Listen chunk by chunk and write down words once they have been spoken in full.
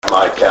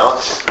my count.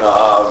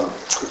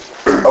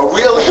 A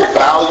really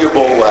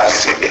valuable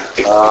lesson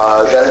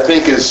that I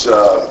think is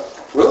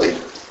really,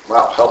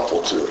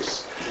 helpful to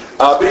us.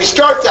 But he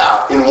starts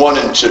out in 1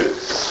 and 2.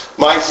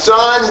 My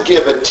son,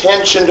 give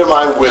attention to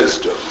my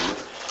wisdom.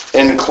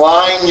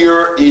 Incline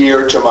your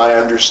ear to my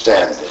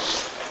understanding,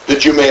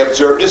 that you may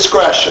observe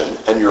discretion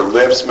and your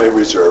lips may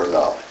reserve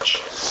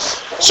knowledge.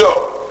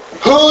 So,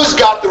 who's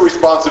got the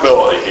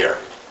responsibility here?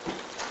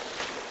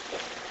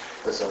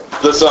 The son.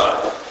 The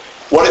son.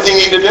 What does he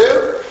need to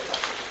do?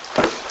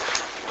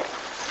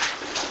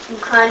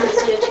 Incline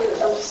his ear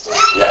to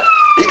understand. Yeah,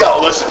 you got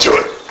to listen to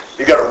it.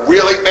 You got to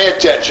really pay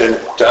attention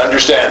to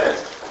understand it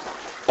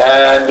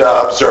and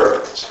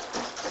observe it.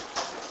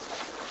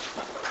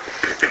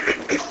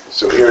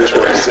 So here's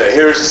what he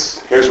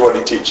says. Here's what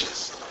he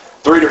teaches.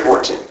 3 to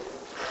 14.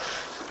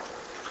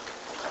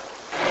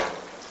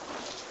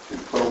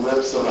 The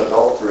lips of an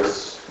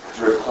adulteress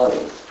drip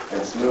honey,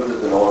 and smooth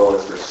as an oil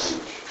is her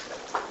speech.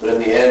 But in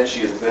the end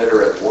she is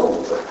bitter as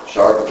wormwood,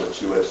 sharp as a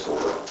two-edged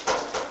sword.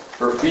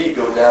 Her feet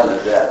go down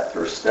to death,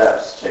 her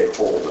steps take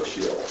hold of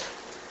Sheol.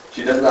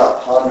 She does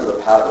not ponder the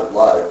path of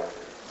life,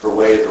 her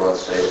ways are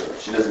unstable.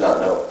 She does not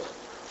know it.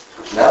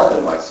 Now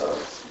then, my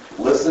sons,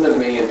 listen to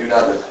me and do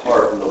not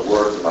depart from the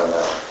words of my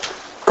mouth.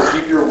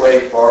 Keep your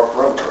way far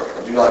from her,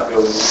 and do not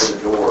go near the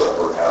door of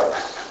her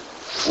house.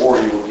 Or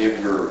you will give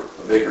your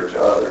vigor to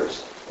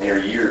others, and your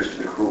years to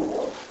the cruel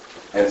one.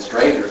 And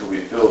strangers will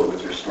be filled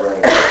with your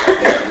strength,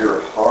 and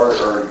your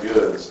hard-earned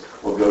goods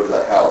will go to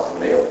the house of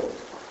an alien.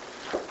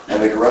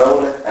 And the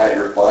groan at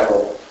your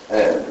final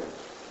end,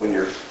 when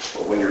your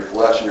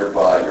flesh and your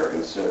body are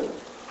consumed.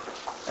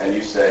 And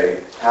you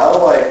say, how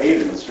have I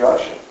hated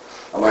instruction,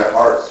 and my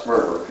heart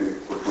smirked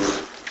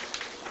reproof.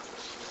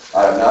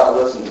 I have not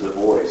listened to the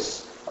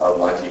voice of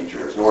my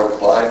teachers, nor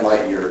inclined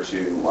my ear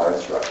to my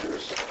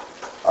instructors.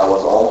 I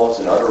was almost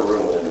in utter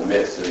ruin in the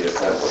midst of the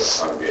assembly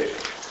congregation.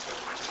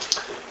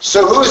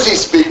 So who is he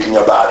speaking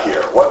about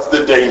here? What's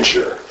the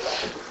danger?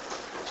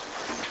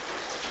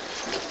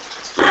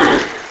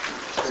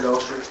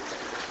 Adultery.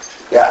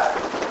 Yeah,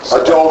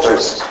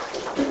 adulteress.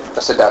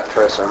 A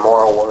seductress or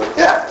immoral woman.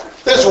 Yeah,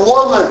 this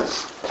woman.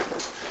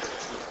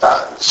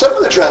 Some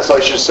of the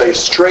translations say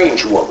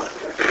strange woman.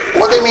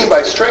 What they mean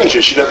by strange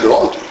is she doesn't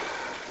belong to you.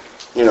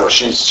 You know,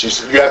 you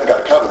haven't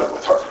got a covenant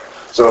with her.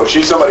 So if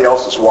she's somebody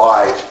else's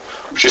wife,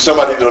 she's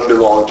somebody that doesn't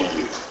belong to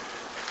you.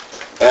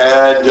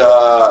 And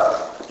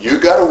you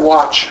got to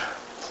watch her.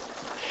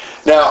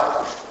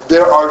 Now,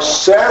 there are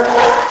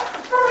several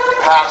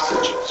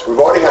passages. We've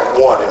already had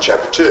one in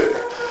chapter 2,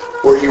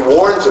 where he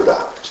warns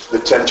about the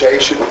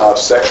temptation of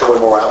sexual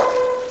immorality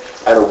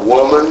and a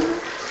woman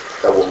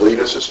that will lead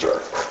us astray.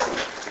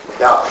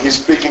 Now, he's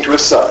speaking to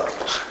his son.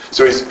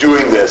 So he's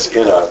doing this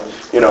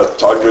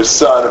talking to his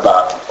son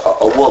about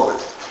a woman.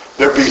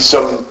 There'd be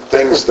some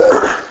things that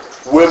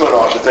women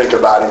ought to think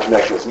about in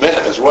connection with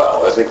men as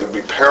well. I think there'd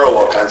be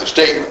parallel kinds of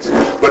statements.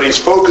 But he's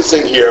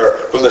focusing here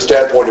from the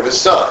standpoint of his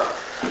son.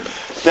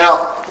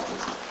 Now,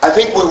 I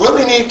think we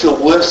really need to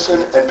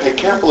listen and pay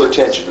careful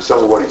attention to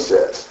some of what he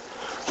says.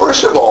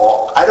 First of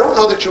all, I don't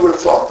know that you would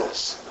have thought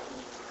this.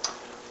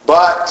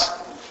 But,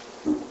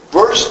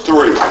 verse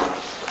 3,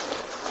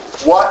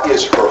 what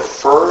is her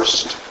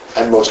first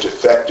and most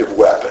effective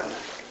weapon?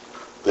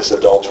 This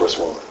adulterous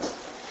woman.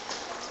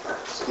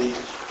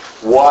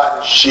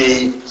 What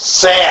she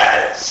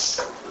says.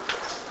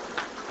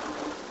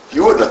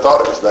 You wouldn't have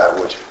thought it was that,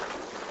 would you?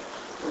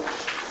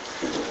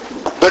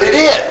 But it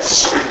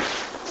is.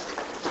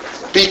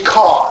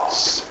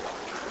 Because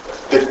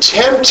the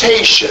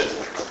temptation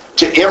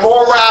to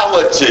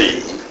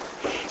immorality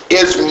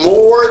is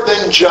more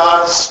than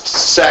just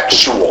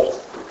sexual.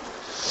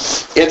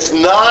 It's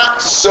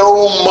not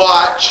so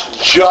much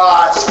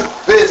just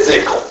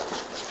physical.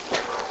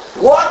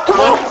 What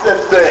kinds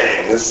of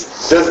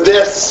things does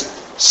this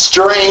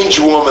strange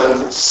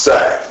woman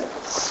say?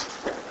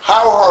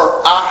 How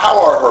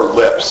are her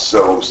lips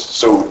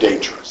so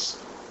dangerous?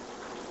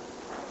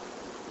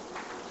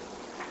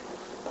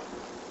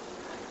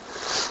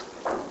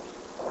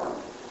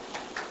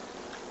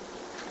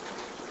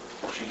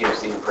 She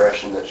gives the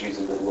impression that she's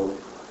a good woman.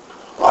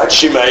 Right,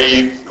 she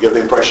may give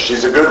the impression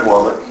she's a good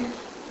woman.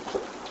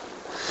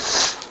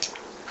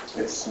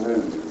 It's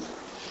smooth.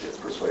 It's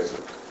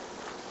persuasive.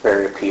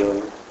 Very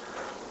appealing.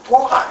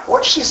 Why?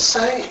 What's she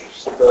saying?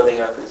 She's building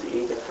up his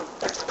ego.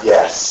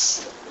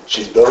 Yes,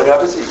 she's building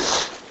up his ego.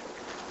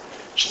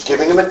 She's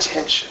giving him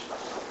attention.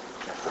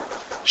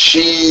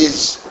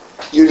 She's,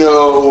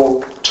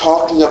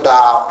 talking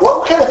about,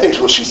 what kind of things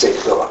will she say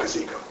to build up his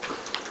ego?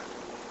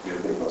 You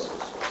have big muscles.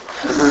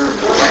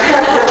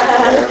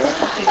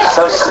 She's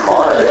so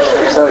smart.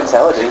 She's so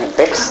intelligent.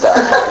 Big stuff.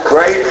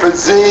 Great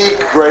physique,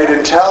 great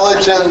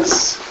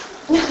intelligence.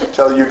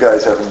 Tell you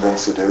guys haven't been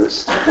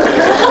seduced.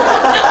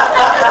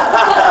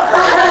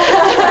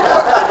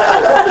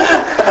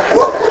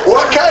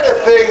 What kind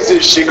of things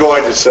is she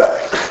going to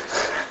say?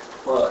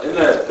 Well, in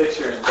that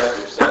picture in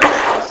chapter 7,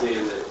 you see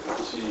that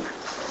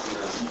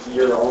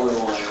you're the only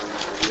one.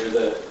 You're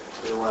the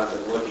one I've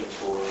been looking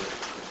for.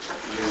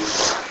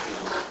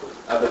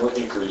 I've been I'm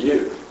looking for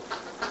you.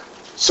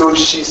 So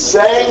she's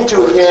saying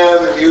to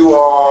him, you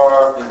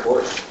are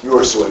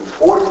so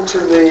important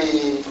to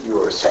me,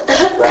 you are so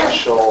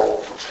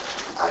special,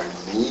 I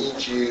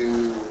need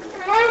you,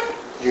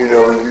 you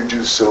know, you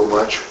do so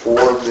much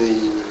for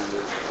me,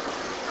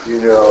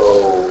 you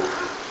know,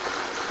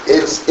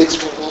 it's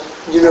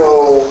you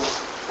know,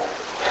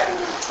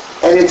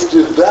 and it's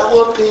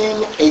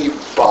developing a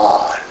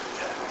bond.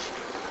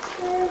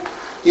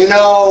 You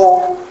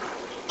know,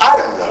 I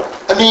don't know.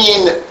 I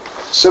mean,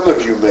 some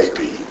of you may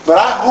be, but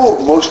I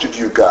hope most of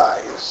you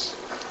guys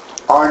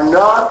are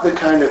not the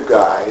kind of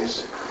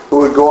guys who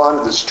would go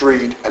onto the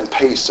street and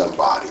pay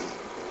somebody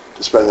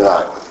to spend the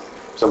night with them.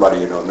 Somebody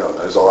you don't know.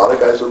 There's a lot of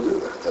guys who do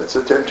that. That's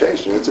a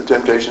temptation. It's a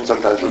temptation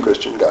sometimes for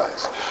Christian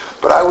guys.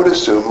 But I would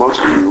assume most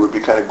of you would be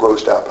kind of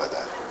grossed out by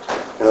that.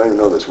 You don't even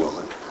know this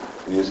woman.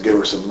 You just give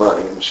her some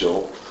money and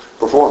she'll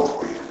perform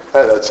for you.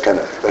 That's kind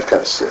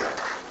of sick.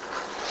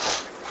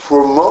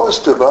 For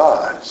most of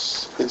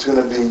us, it's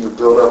going to be you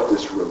build up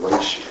this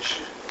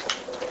relationship,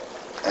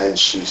 and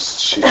she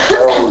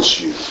tells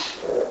you,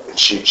 and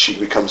she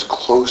becomes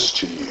close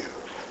to you.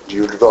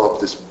 You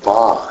develop this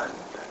bond,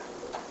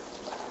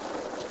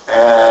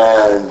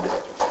 and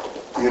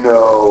you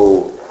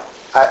know,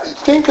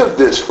 think of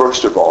this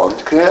first of all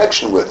in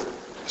connection with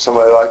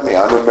somebody like me.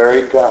 I'm a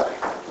married guy.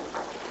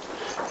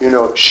 You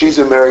know, she's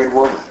a married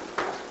woman.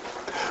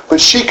 But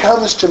she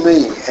comes to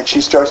me and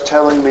she starts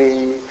telling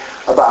me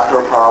about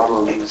her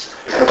problems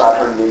and about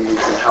her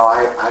needs and how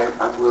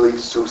I'm really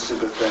so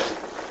sympathetic.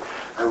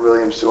 I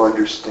really am so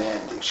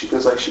understanding. She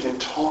feels like she can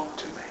talk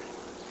to me.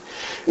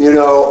 You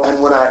know,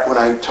 and when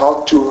I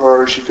talk to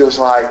her, she feels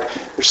like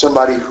there's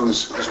somebody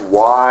who's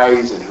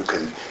wise and who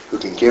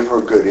can give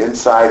her good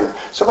insight, and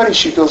somebody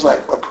she feels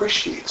like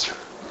appreciates her.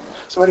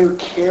 Somebody who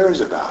cares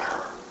about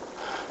her.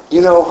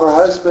 You know, her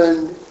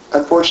husband,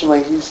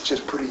 unfortunately, he's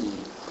just pretty,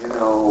 you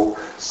know,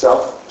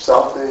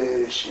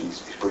 selfish.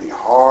 He's pretty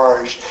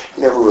harsh.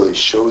 He never really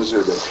shows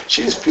her that.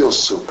 She just feels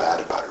so bad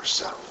about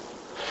herself.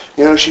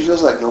 You know, she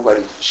feels like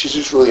she's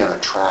just really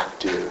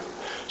unattractive.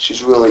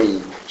 She's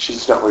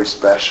not very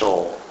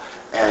special.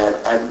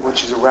 And when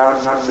she's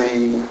around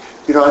me,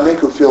 you know, I make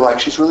her feel like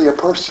she's really a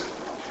person.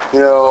 You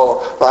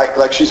know,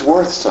 like she's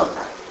worth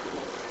something.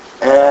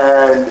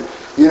 And,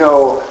 you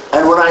know,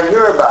 and when I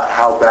hear about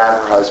how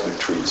bad her husband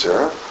treats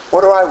her,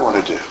 what do I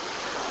want to do?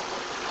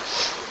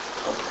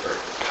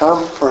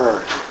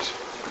 Comfort.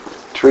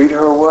 Treat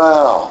her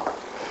well.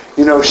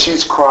 You know,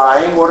 she's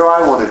crying. What do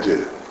I want to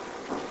do?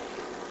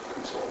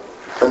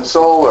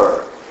 Console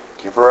her.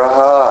 Give her a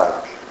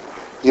hug.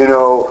 You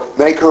know,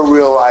 make her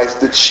realize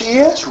that she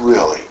is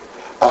really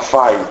a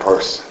fine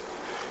person.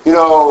 You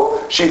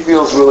know, she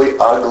feels really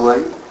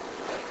ugly.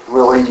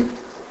 Really,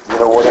 you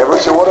know, whatever.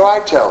 So what do I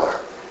tell her?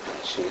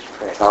 She's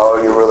pretty.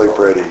 Oh, you're really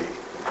pretty.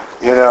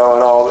 You know,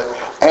 and all that.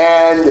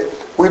 And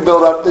we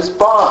build up this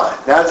bond.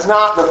 Now, it's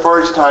not the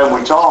first time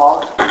we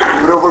talk,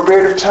 but over a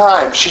period of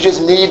time, she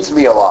just needs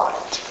me a lot.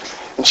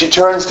 And she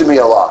turns to me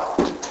a lot.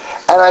 And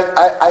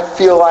I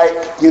feel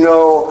like, you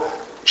know,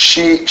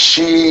 she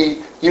sees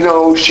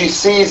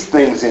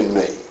things in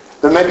me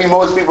that maybe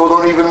most people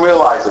don't even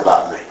realize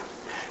about me.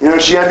 You know,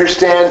 she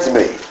understands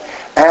me.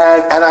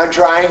 And I'm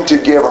trying to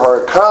give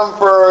her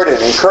comfort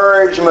and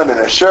encouragement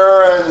and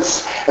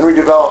assurance, and we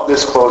develop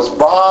this close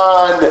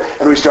bond,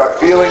 and we start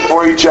feeling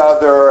for each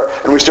other,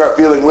 and we start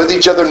feeling with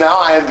each other. Now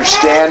I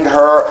understand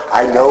her.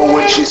 I know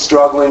when she's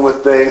struggling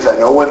with things. I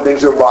know when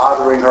things are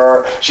bothering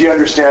her. She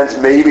understands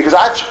me because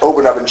I've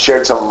opened up and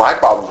shared some of my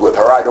problems with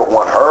her. I don't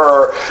want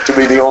her to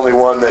be the only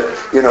one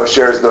that, you know,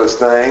 shares those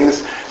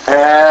things.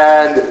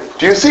 And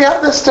do you see how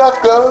this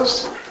stuff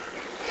goes?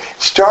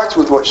 It starts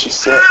with what she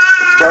said.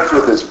 It starts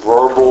with this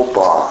verbal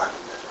bond.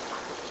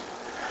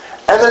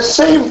 And the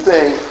same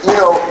thing, you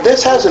know,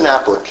 this has an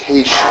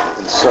application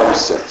in some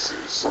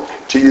senses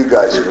to you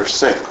guys that are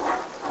single.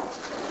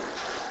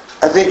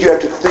 I think you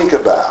have to think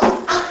about,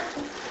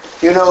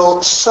 you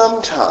know,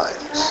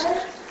 sometimes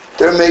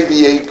there may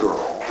be a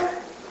girl.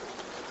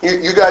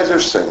 You guys are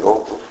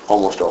single,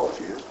 almost all of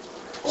you.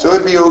 So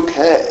it'd be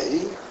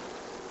okay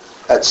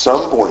at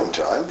some point in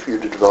time for you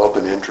to develop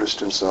an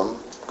interest in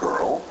some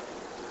girl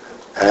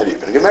and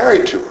even get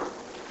married to her.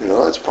 You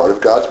know, that's part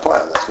of God's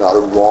plan. That's not a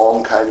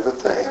wrong kind of a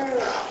thing.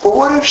 But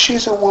what if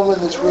she's a woman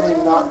that's really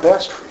not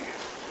best for you?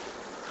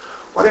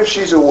 What if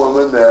she's a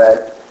woman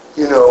that,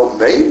 you know,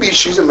 maybe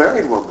she's a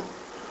married woman?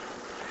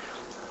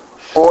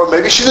 Or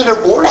maybe she's a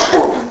divorced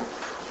woman?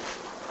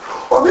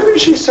 Or maybe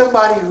she's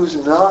somebody who's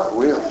not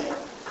really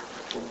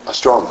a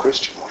strong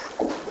Christian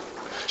woman.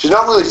 She's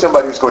not really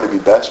somebody who's going to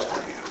be best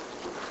for you.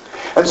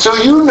 And so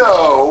you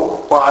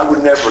know, well, I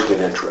would never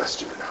get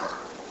interested in her.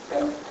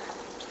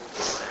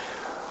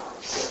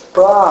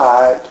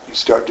 But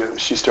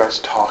she starts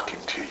talking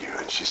to you,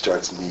 and she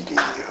starts needing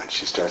you, and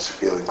she starts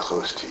feeling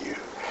close to you,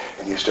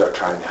 and you start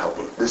trying to help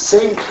her. The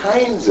same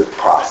kinds of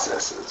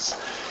processes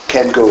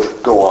can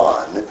go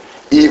on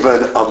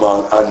even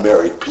among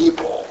unmarried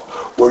people,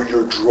 where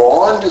you're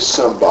drawn to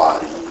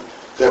somebody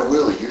that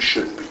really you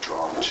shouldn't be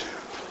drawn to,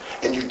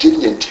 and you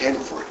didn't intend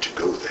for it to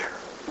go there.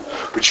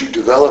 but you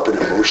develop an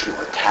emotional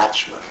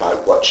attachment by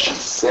what she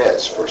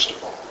says, first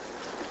of all.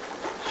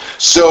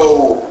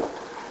 So,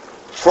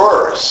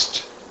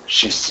 first,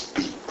 she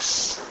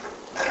speaks,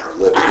 and her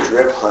lips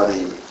drip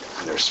honey,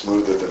 and they're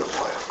smoother than a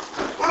whale.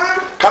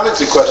 Comments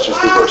and questions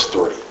through verse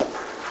 3.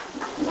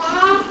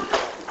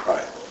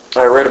 Right.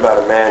 I read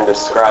about a man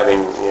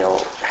describing,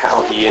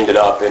 how he ended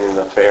up in an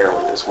affair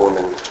with this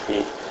woman.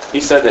 He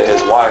said that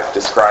his wife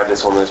described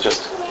this woman as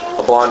just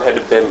a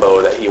blonde-headed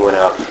bimbo that he went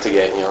out to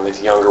get,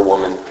 this younger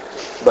woman.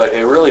 But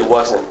it really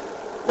wasn't.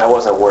 That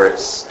wasn't where it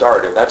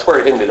started. That's where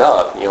it ended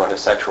up, in a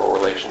sexual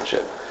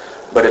relationship.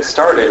 But it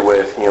started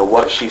with,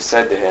 what she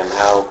said to him,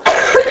 how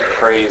she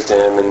praised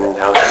him, and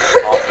how she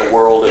thought the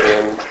world of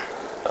him.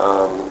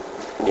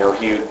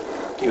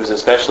 He was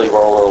especially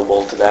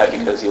vulnerable to that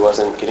because he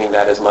wasn't getting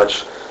that as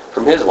much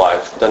from his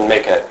wife. Doesn't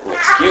make it an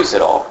excuse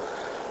at all,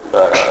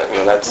 but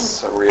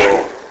that's a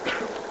real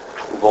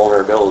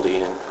vulnerability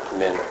in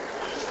men.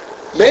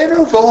 Men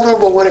are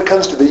vulnerable when it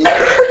comes to the ego.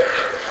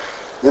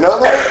 You know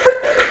that?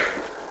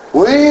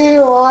 We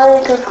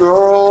like a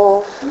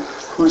girl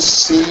who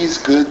sees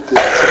good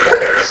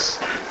things,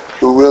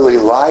 who really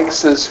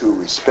likes us, who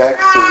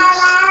respects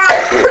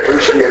us, who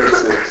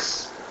appreciates us.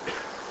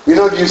 Do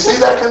you see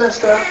that kind of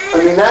stuff?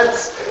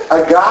 That's,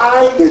 a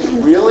guy is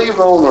really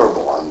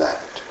vulnerable on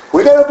that.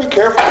 We gotta be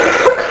careful.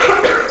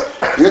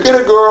 You get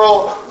a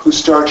girl who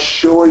starts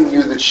showing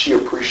you that she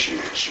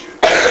appreciates you.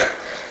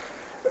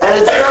 And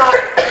it's not,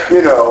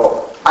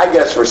 I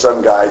guess for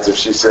some guys, if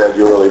she said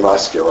you're really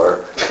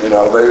muscular,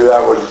 maybe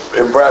that would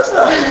impress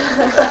them.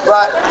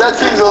 But that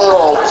seems a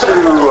little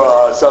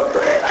too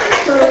something.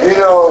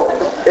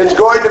 It's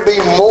going to be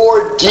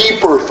more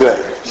deeper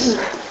things.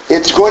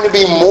 It's going to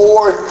be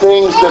more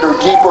things that are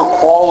deeper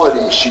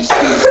qualities she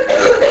sees in you.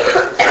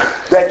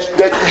 That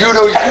you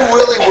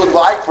really would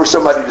like for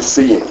somebody to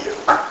see in you.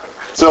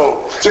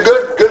 So it's a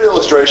good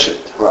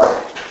illustration, right?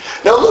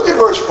 Now look at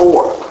verse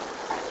 4.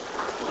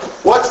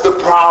 What's the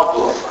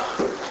problem?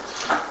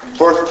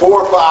 Verse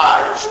 4 and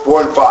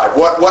 5.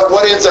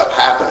 What ends up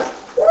happening?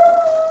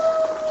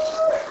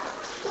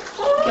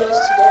 Goes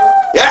to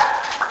death. Yeah.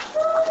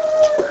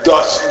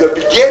 The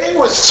beginning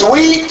was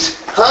sweet,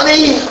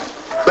 honey,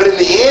 but in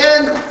the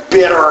end,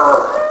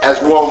 bitter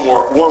as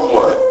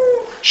wormwood.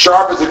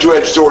 Sharp as a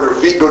two-edged sword, her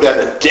feet go down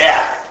to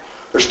death.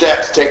 Her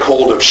steps take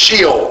hold of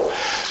Sheol.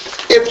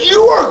 If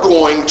you are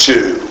going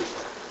to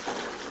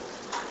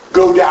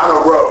go down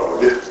a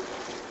road,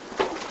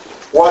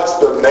 what's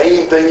the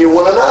main thing you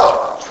want to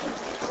know?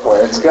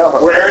 Where it's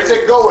going. Where is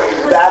it going?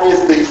 That is,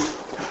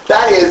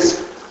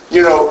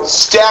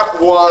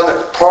 step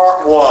 1,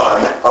 part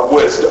 1 of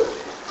wisdom.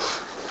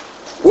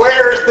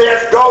 Where is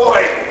this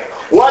going?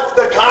 What's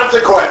the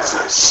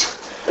consequences?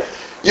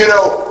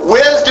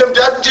 Wisdom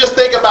doesn't just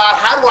think about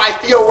how do I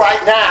feel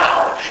right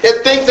now.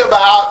 It thinks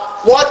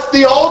about what's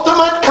the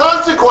ultimate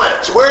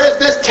consequence? Where is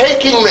this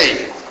taking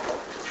me?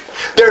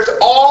 There's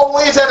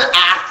always an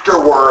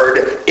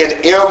afterword in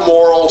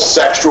immoral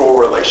sexual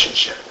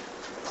relationship.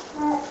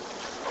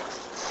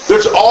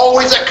 There's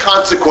always a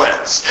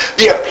consequence.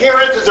 The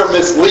appearances are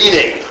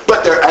misleading,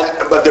 but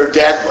they're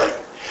deadly.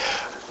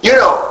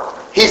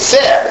 He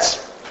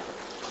says,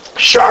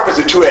 sharp as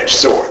a two-edged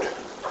sword.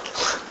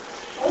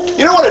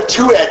 You know what a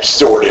two-edged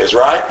sword is,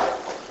 right?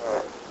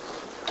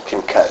 It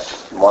can cut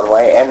one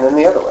way and then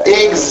the other way.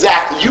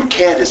 Exactly. You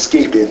can't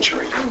escape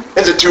injury.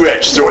 It's a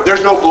two-edged sword.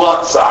 There's no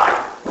blunt side.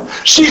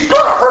 She's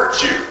going to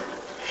hurt you.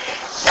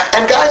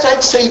 And guys,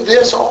 I'd say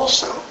this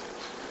also.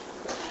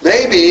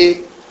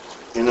 Maybe,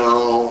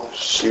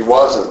 she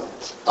wasn't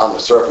on the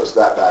surface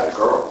that bad a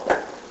girl.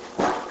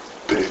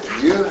 But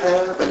if you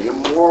have an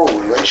immoral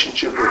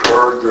relationship with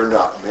her, you're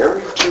not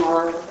married to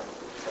her,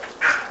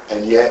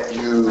 and yet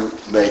you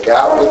make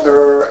out with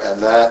her,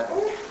 and that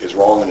is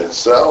wrong in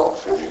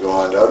itself, and you go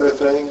on to other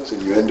things,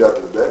 and you end up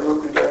in the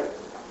bedroom together,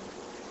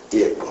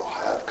 it will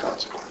have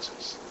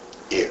consequences.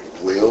 It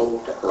will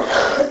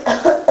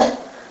hurt.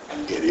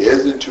 It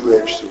is a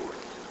two-edged sword.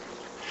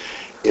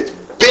 It's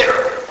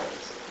bitter.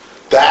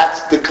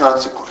 That's the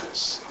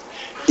consequence.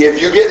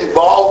 If you get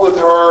involved with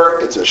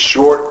her, it's a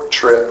short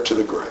trip to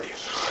the grave.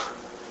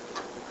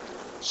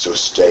 So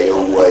stay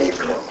away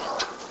from her.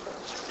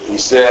 He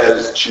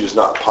says she does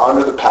not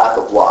ponder the path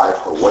of life.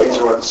 Her ways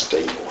are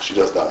unstable. She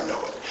does not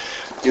know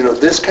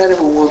it. This kind of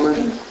a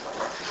woman,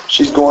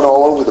 she's going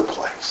all over the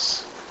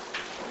place.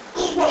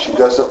 She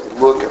doesn't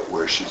look at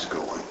where she's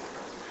going.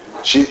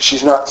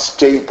 She's not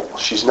stable.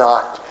 She's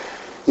not,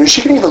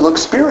 she can even look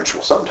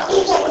spiritual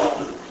sometimes.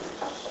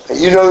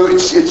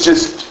 It's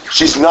just,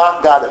 she's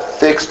not got a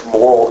fixed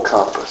moral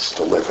compass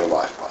to live her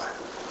life by.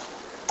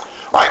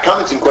 All right,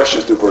 comments and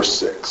questions through verse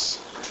 6.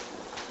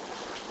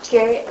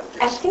 Gary,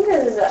 I think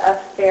this is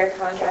a fair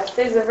contrast.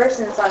 There's a verse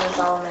in Song of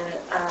Solomon,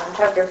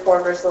 chapter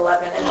 4, verse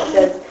 11, and it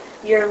says,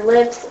 "Your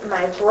lips,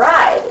 my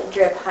bride,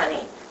 drip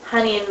honey.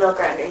 Honey and milk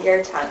are under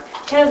your tongue."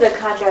 Kind of the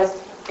contrast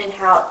in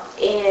how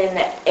in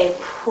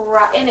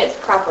its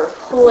proper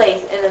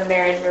place in a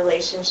marriage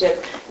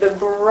relationship, the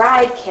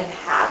bride can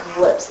have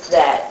lips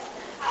that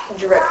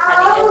drip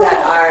honey and that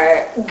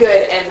are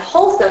good and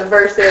wholesome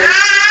versus,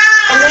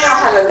 and they don't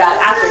have a bad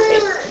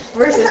aftertaste,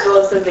 versus the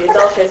lips of the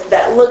adulteress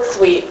that look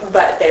sweet,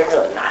 but they're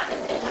really not in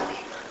it.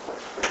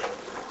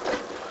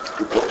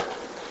 Good point.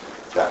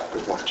 Yeah,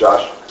 good point.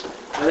 Josh?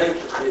 I think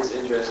it's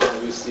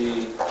interesting. We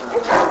see,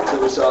 that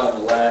we saw in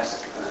the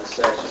last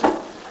section,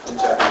 in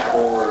chapter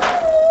 4, in the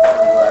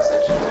last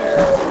section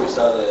there, we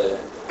saw the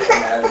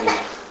anatomy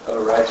of a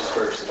righteous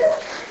person.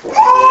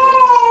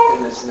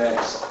 In this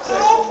next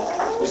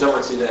section, we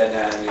don't see the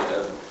anatomy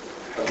of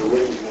the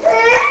wicked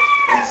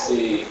one, and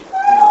see,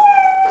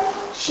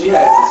 she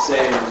has the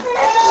same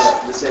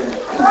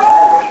anatomy.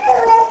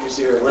 We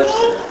see her lips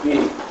and her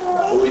feet,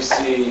 but we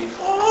see,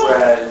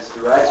 whereas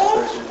the righteous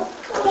person was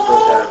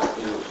supposed to have,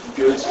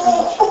 good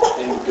speech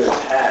and good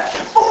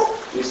paths,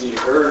 we see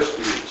her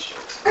speech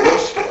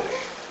looks good,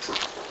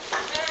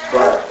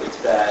 but it's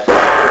bad.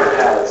 Her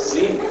paths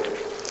seem good,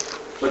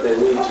 but they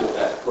lead to a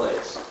bad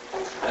place.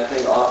 I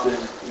think often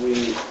we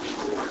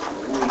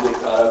get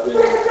caught up in,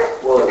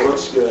 well, it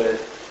looks good,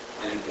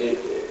 and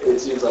it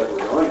seems like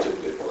we're going to a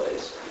good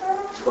place,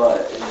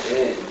 but in the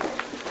end,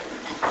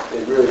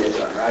 it really is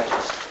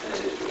unrighteous.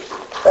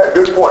 Hey,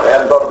 good point. I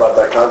hadn't thought about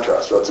that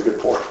contrast, so that's a good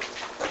point.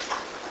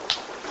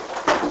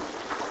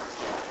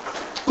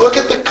 Look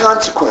at the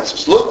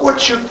consequences. Look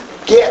what you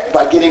get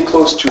by getting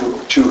close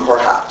to her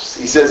house.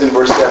 He says in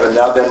verse 7,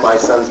 "Now then, my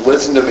sons,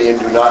 listen to me and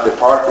do not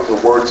depart from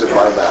the words of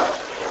my mouth.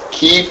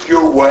 Keep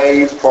your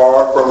way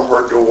far from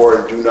her door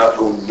and do not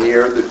go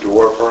near the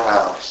door of her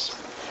house."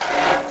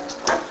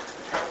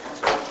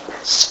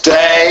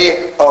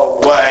 Stay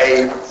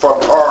away from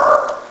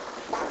her.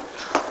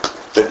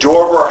 The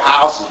door of her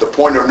house is the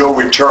point of no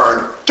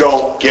return.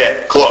 Don't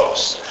get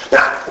close.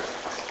 Now,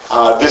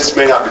 this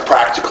may not be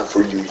practical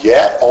for you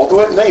yet,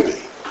 although it may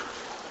be.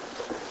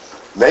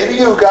 Maybe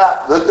you've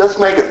got, let's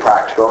make it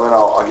practical, and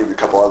I'll give you a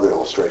couple other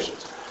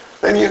illustrations.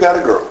 Maybe you've got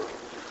a girl.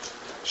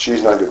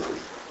 She's not good for you.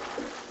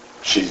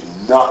 She's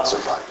not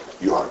somebody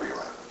you ought to be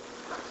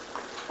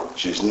around.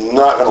 She's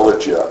not going to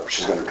lift you up.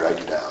 She's going to drag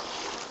you down.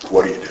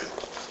 What do?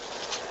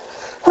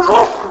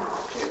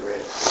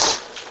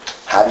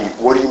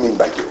 What do you mean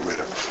by get rid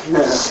of her?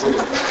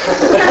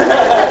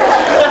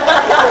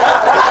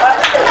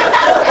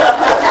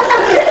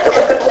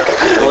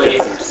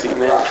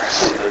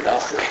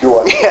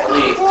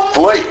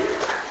 Flee.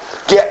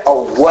 Get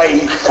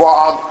away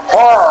from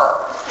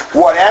her.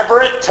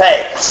 Whatever it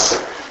takes.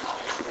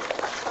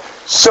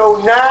 So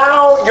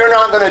now you're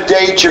not going to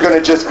date, you're going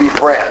to just be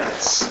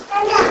friends.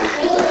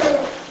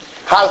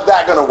 How's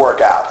that going to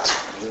work out?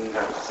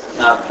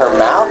 Her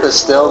mouth is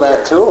still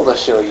that tool that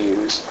she'll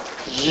use.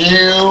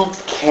 You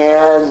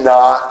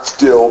cannot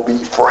still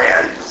be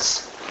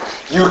friends.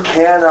 You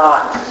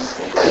cannot.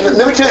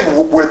 Let me tell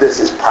you where this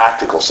is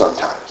practical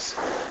sometimes.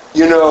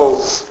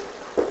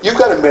 You've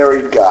got a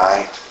married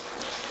guy,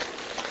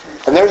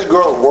 and there's a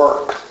girl at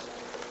work,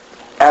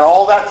 and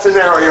all that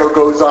scenario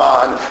goes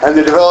on, and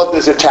they develop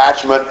this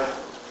attachment,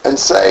 and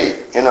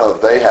say,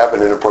 they have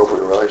an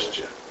inappropriate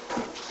relationship.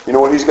 You know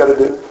what he's got to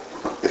do?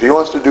 If he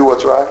wants to do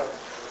what's right,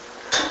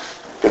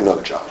 get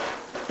another job.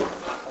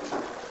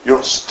 You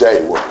don't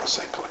stay working the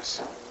same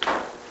place.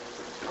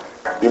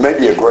 You may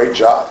be a great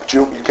job, but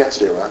you can't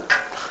stay around.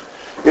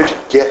 You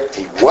have to get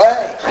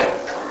away.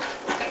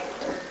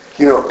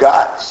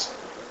 Guys,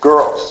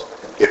 girls,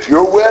 if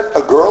you're with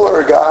a girl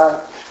or a guy,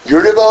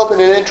 you're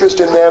developing an interest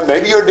in them,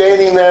 maybe you're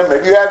dating them,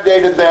 maybe you have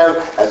dated them,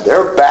 and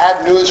they're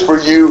bad news for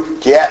you,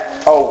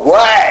 get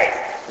away.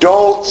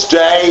 Don't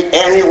stay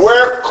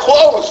anywhere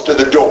close to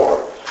the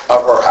door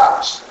of her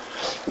house.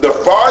 The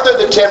farther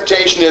the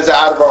temptation is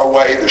out of our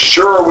way, the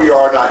surer we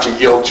are not to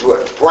yield to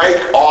it.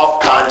 Break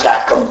off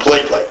contact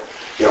completely.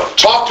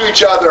 Talk to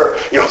each other,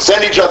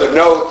 send each other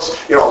notes,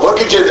 look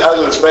at each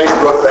other's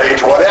Facebook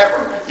page,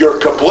 whatever.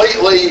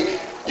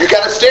 You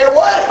got to stay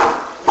away.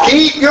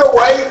 Keep your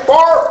way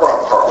far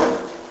from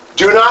her.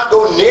 Do not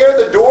go near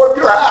the door of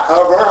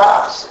her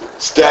house.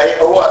 Stay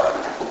away.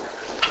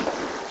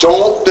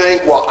 Don't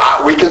think,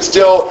 we can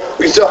still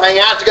hang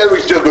out together,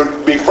 we can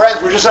still be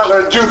friends, we're just not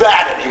going to do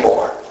that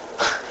anymore.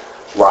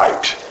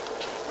 Right.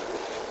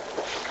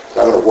 It's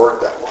not going to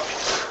work that way.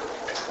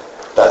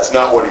 That's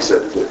not what he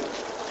said to do.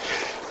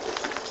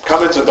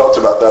 Comments and thoughts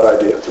about that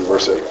idea through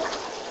verse 8.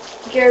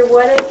 Gary,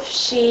 what if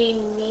she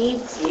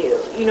needs you?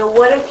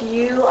 What if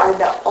you are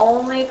the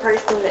only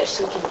person that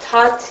she can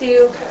talk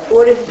to?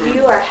 What if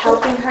you are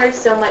helping her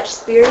so much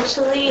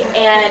spiritually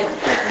and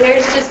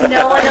there's just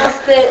no one else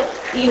that,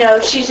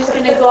 she's just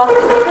going to go off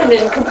the wind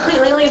and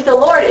completely leave the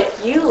Lord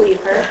if you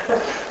leave her?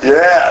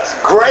 Yes,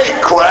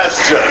 great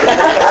question.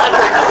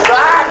 That's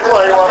exactly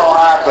what will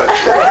happen.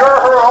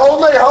 You're her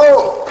only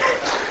hope.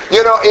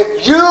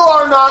 If you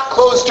are not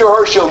close to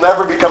her, she'll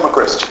never become a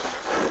Christian.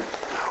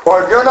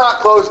 Or if you're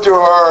not close to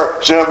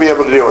her, she'll never be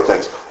able to deal with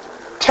things.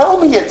 Tell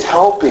me it's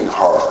helping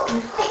her.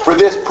 For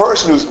this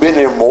person who's been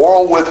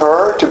immoral with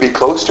her to be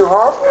close to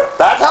her,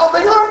 that's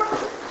helping her?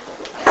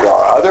 There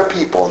are other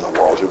people in the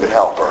world who can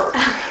help her.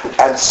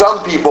 And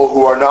some people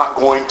who are not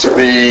going to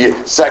be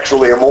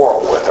sexually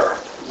immoral with her.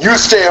 You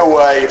stay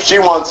away. If she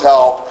wants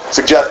help,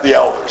 suggest the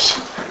elders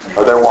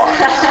or their wives.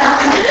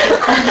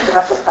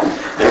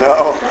 You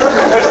know?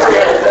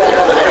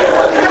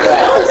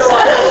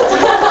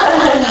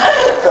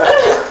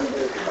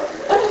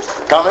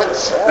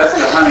 Comments? That's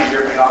the honey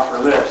dripping off her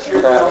lips.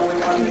 You're the only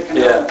one that can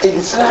do it.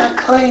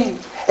 Exactly.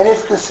 And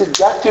it's the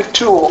seductive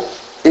tool.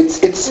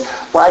 It's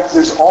like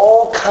there's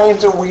all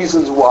kinds of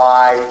reasons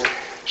why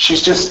she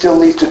just still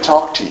needs to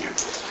talk to you.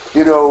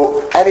 You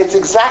know, and it's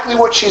exactly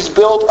what she's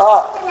built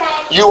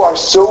up. You are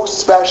so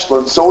special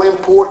and so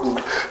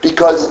important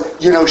because,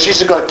 you know,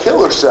 she's going to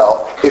kill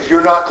herself if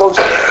you're not close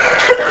to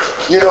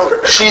her. You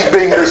know, she's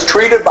being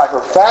mistreated by her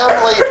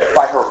family,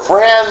 by her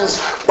friends,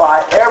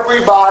 by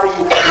everybody.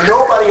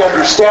 Nobody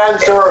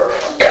understands her.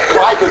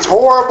 Life is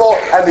horrible,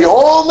 and the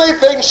only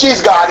thing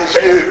she's got is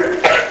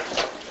you.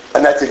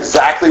 And that's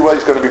exactly what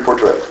he's going to be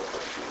portrayed.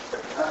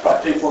 I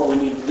think what we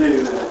need to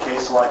do in a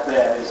case like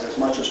that is, as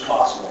much as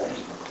possible,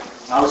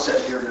 I was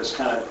sitting here just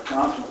kind of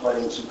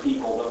contemplating some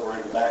people that were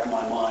in the back of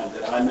my mind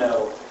that I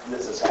know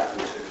this has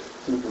happened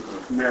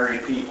to.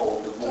 Married people,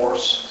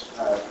 divorce,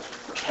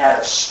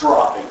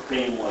 catastrophic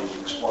family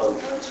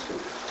explosions.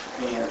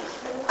 And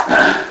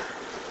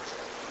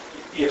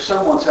if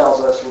someone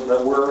tells us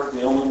that we're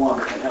the only one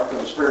that can help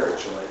them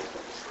spiritually,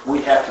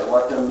 we have to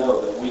let them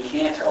know that we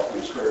can't help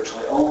them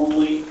spiritually.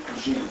 Only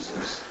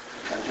Jesus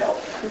can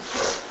help them.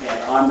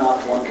 And I'm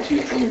not the one to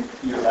teach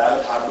you about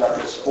it. I've got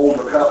this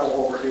older couple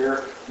over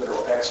here that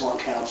are excellent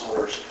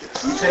counselors.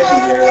 You take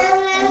them there,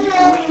 and you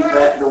can leave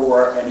that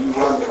door, and you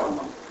run from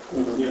them,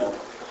 you know,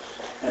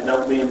 and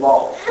don't be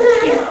involved. You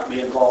cannot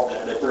be involved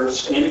in it. If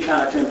there's any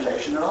kind of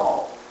temptation at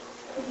all,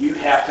 you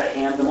have to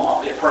hand them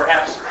off.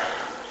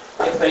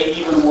 If they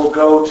even will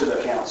go to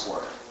the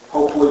counselor,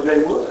 hopefully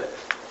they would.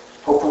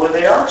 Hopefully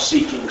they are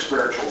seeking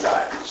spiritual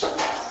guidance.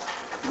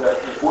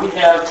 But if we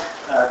have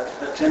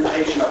a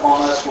temptation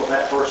upon us with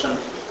that person,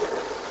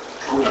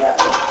 we have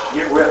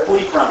to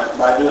flee from it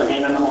by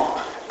handing them off.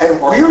 And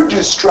we're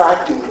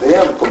distracting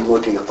them from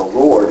looking at the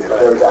Lord if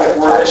they're that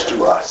attached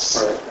to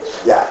us.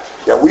 Yeah.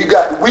 We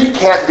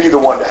can't be the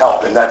one to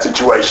help in that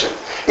situation.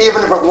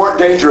 Even if it weren't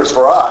dangerous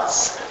for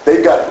us,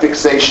 they've got a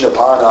fixation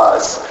upon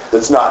us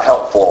that's not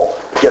helpful.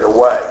 Get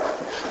away.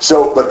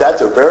 So, but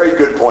that's a very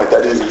good point.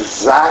 That is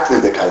exactly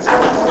the kinds of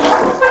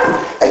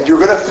things. And you're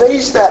going to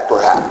face that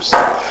perhaps.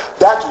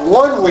 That's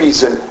one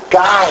reason,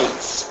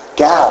 guys,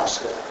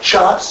 gals,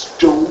 just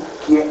don't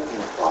get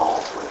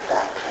involved with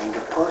that kind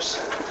of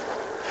person.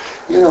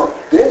 You know,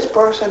 this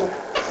person,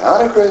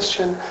 not a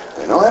Christian,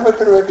 they don't have a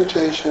good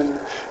reputation,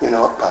 you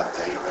know, but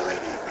they really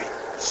need me.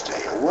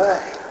 Stay away.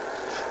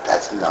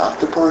 That's not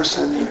the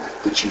person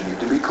that you need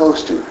to be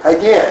close to.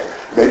 Again,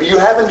 maybe you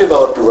haven't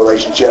developed a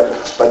relationship,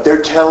 but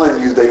they're telling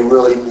you they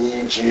really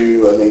need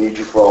you and they need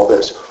you for all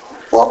this.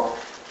 Well,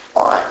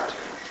 all right.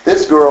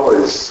 This girl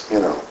is,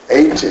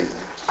 18.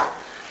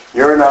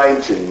 You're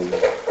 19.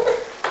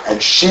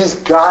 And she's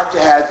got to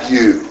have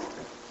you.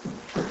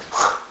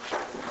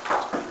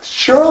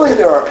 Surely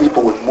there are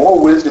people with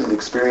more wisdom and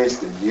experience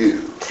than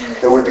you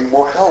that would be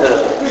more helpful.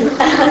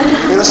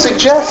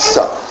 Suggest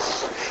some.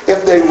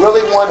 If they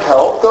really want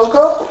help, they'll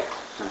go.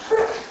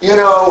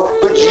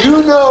 But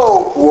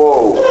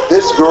whoa,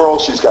 this girl,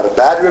 she's got a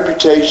bad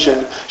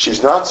reputation.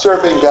 She's not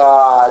serving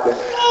God,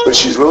 but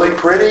she's really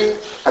pretty,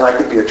 and I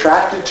could be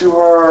attracted to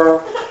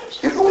her.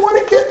 You don't want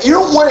to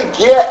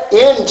get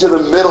into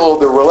the middle of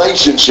the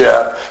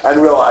relationship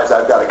and realize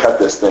I've got to cut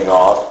this thing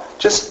off.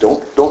 Just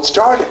don't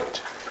start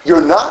it.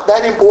 You're not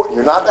that important.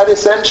 You're not that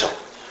essential.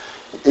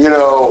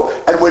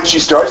 And when she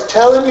starts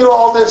telling you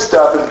all this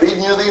stuff and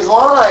feeding you these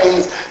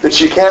lines that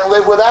she can't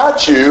live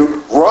without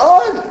you,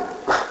 run.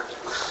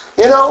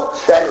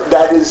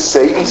 That is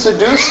Satan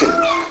seducing.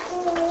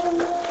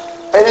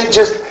 And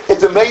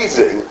it's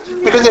amazing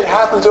because it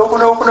happens over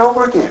and over and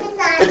over again.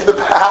 It's the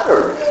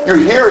pattern. You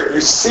hear it,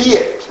 you see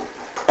it.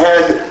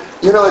 And,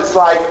 it's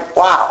like,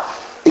 wow.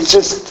 It's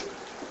just,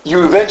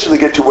 you eventually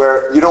get to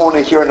where you don't want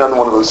to hear another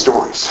one of those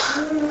stories.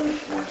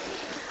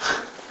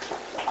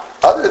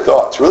 Other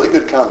thoughts? Really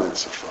good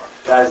comments so far.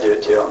 Guys do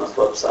it too on the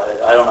flip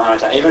side. I don't know how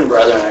many times. Even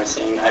brethren I've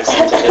seen take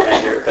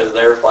advantage because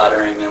they're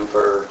flattering them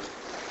for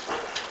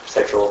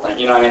sexual things.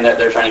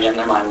 They're trying to get in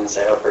their mind and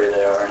say how pretty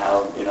they are and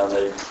how,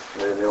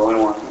 they're the only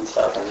one and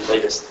stuff. And they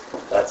just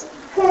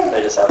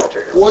have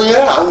ulterior. Well,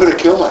 yeah, I'm going to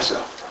kill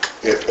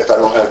myself if I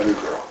don't have you,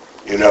 girl.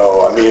 I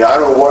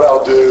don't know what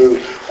I'll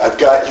do.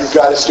 You've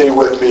got to stay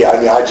with me.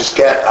 I just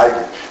can't,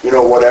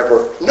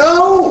 whatever.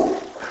 No!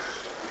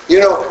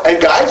 And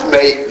guys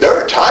there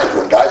are times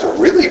when guys are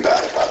really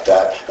bad about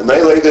that. And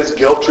they lay this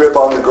guilt trip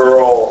on the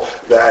girl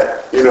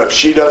that, if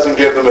she doesn't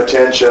give them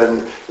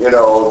attention,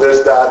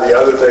 this, that, the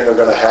other thing are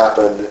going to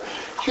happen.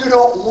 You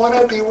don't want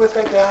to be with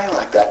a guy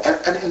like that.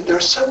 And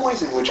there's some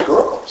ways in which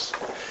girls,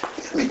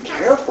 you got to be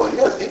careful. You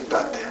got to think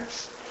about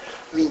this.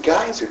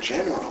 Guys are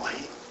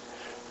generally,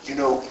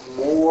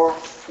 more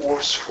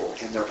forceful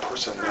in their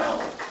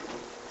personality.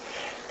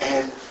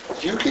 And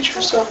you get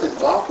yourself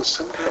involved with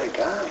some kind of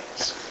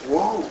guys.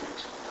 Whoa.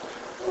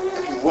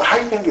 How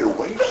are you going to get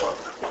away from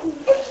them?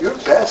 Your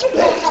best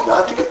bet is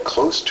not to get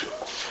close to them.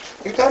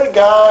 You got a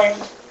guy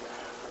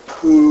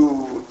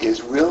who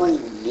is really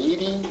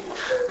needy,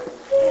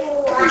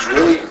 who's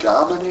really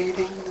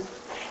dominating,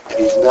 and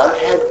he's not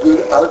had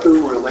good other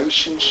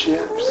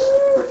relationships,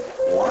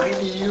 why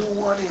do you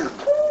want him?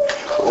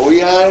 Oh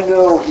yeah, I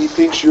know, he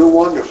thinks you're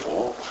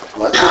wonderful.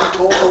 Well, that's what he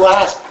told the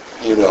last,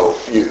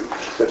 few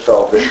that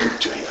fell victim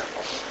to him.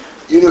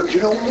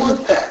 You don't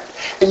want that.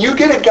 And you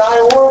get a guy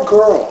or a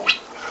girl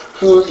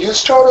who you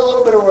start a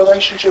little bit of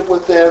relationship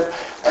with them,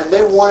 and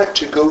they want it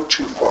to go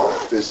too far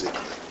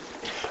physically.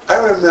 I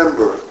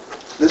remember,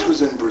 this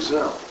was in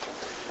Brazil.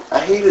 I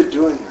hated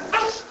doing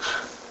this.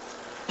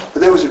 But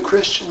there was a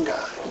Christian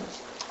guy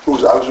who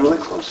I was really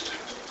close to.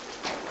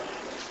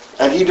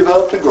 And he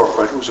developed a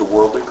girlfriend who was a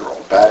worldly girl,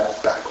 bad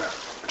background.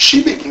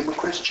 She became a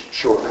Christian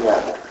shortly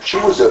after.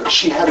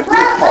 She had a good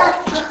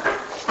heart.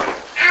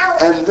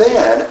 And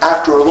then,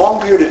 after a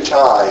long period of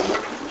time,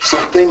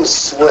 some things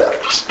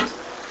slipped.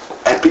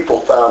 And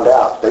people found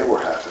out they were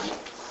having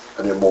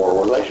an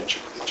immoral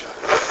relationship with each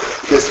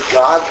other. This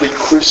godly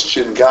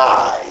Christian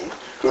guy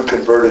who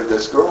converted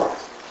this girl.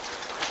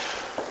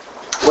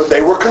 When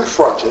they were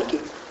confronted,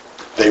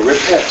 they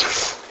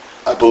repented.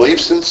 I believe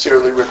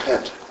sincerely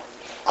repented.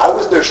 I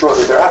was there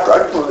shortly thereafter.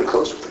 I was really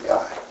close with the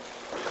guy.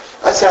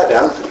 I sat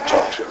down with him and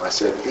talked to him. I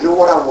said, you know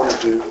what I want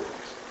to do? I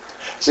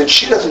said,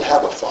 she doesn't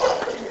have a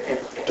father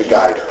to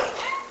guide her.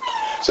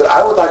 I said,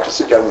 I would like to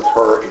sit down with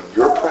her in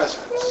your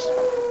presence.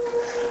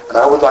 And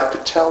I would like to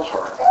tell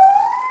her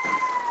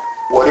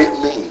what it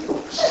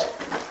means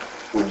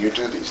when you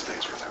do these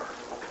things with her.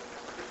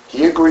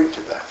 He agreed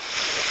to that.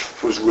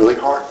 It was really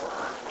hard for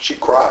her. She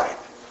cried.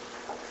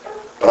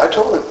 But I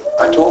told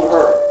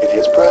her in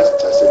his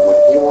presence, I said, when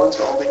he wants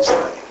all these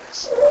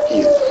things,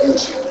 he is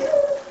using you.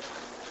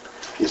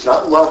 He's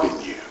not loving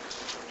you.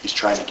 He's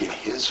trying to get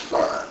his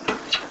fun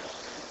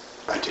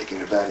by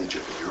taking advantage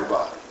of your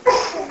body.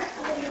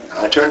 And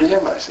I turned to him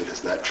and I said,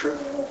 is that true?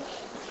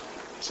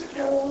 He said,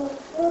 yeah,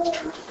 that's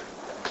true.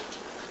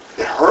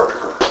 It hurt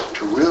her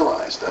to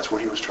realize that's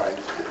what he was trying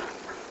to do.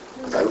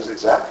 That was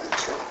exactly the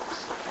case.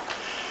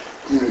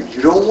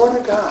 You don't want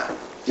a guy,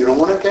 you don't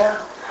want a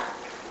gal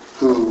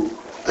who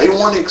they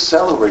want to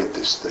accelerate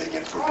this thing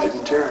in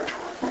forbidden territory.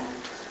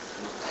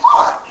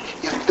 But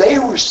if they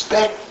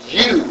respect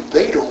you,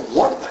 they don't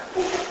want that.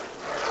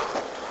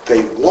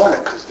 They want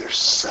it because they're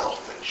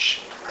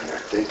selfish and they're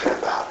thinking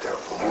about their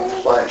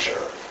own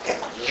pleasure. And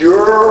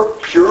your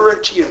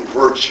purity and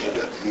virtue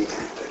doesn't mean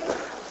anything to them,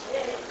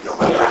 no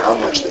matter how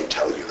much they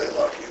tell you they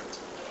love you.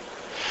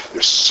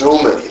 There's so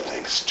many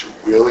things to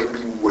really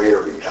be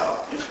wary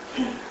of.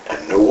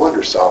 And no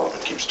wonder Solomon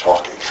keeps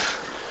talking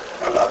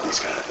about these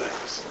kind of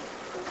things.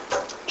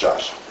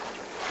 Josh.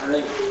 I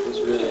think it's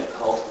really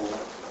helpful to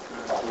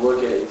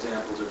look at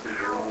examples of people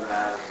who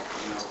have,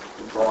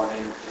 gone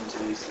into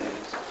these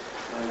things.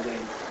 And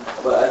everything.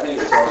 But I think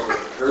it's also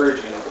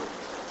encouraging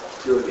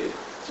to look at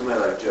somebody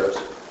like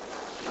Joseph,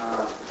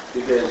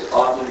 because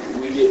often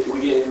we get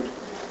in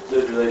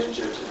those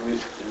relationships and we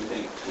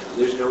think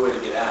there's no way to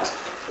get out,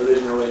 or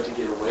there's no way to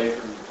get away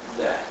from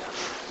that,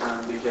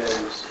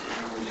 because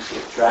we just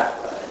get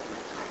trapped by it.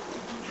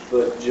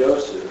 But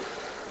Joseph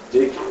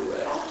did get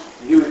away.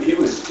 He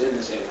was in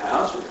the same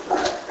house with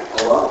her,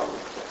 alone.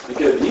 He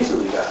could have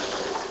easily gotten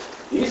away.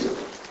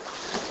 Easily.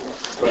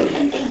 But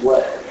he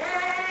fled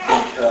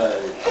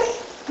because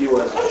he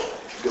wasn't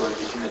going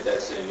to commit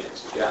that sin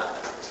against God.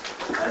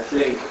 I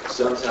think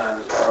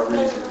sometimes our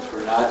reasons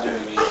for not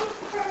doing it is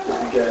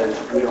because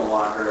we don't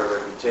want her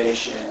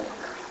reputation.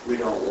 We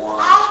don't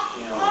want, to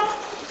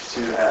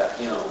have,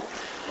 have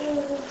a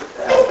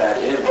bad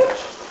image.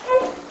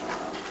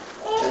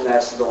 And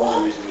that's the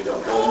only reason we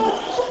don't go into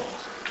this.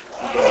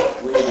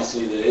 But we need to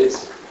see that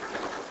it's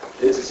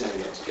a sin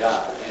against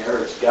God. It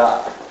hurts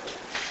God,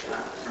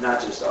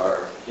 not just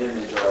our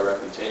image or our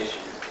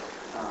reputation.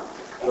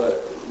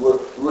 But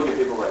look at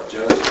people like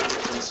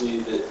Joseph and see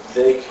that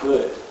they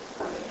could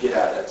get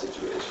out of that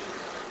situation,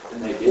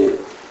 and they did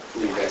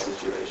leave that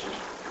situation,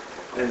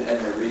 and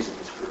their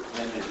reasons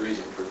and his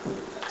reason for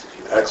leaving that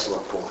situation.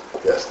 Excellent point.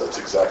 Yes, that's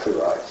exactly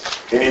right.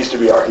 He needs to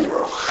be our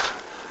hero.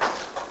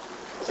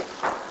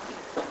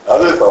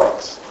 Other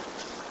thoughts?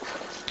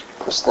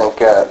 Just think,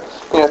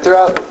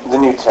 throughout the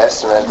New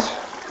Testament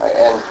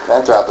and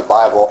throughout the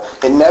Bible,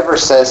 it never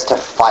says to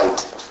fight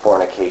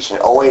fornication.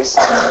 It always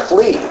says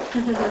flee.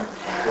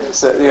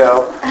 So,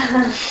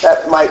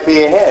 that might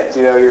be a hint.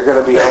 You're going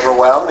to be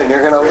overwhelmed and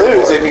you're going to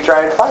lose if you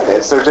try and fight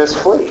it. So just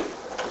flee.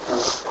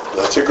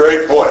 That's a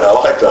great point. I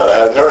like that. I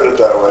hadn't heard it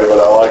that way, but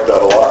I like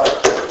that a lot.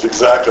 It's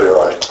exactly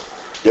right.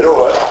 You know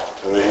what?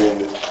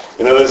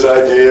 This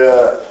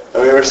idea,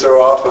 we're so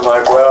often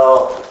like,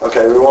 well,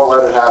 okay, we won't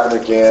let it happen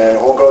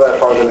again. Won't go that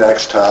far the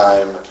next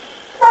time.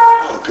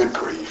 Oh, good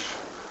grief.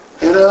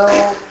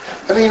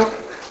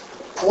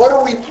 What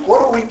are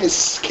we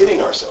just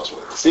kidding ourselves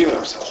with, deceiving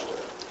ourselves with?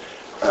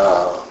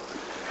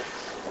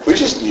 We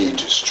just need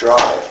to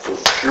strive for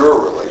pure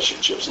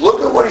relationships.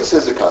 Look at what he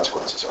says the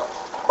consequences are.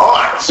 All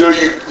right, so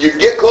you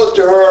get close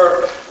to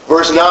her,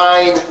 verse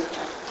 9,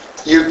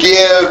 you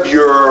give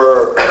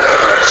your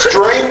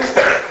strength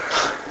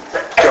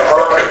to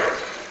her.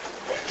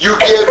 You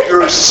give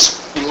your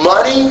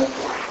money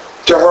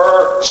to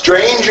her.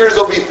 Strangers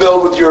will be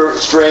filled with your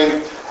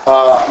strength.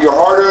 Your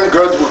hard-earned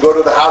goods will go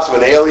to the house of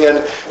an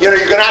alien. You're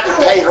going to have to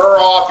pay her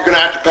off. You're going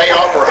to have to pay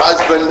off her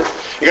husband.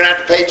 You're going to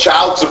have to pay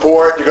child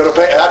support. You're going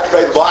to have to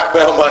pay the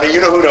blackmail money.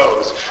 Who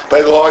knows?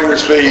 Pay the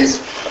lawyer's fees.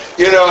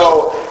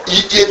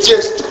 It's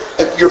just,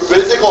 if your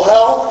physical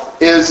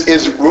health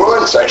is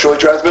ruined, sexually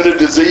transmitted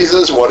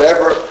diseases,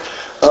 whatever.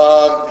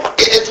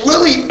 It's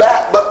really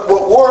bad, but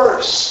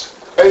worse.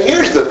 And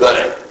here's the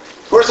thing.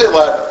 Verse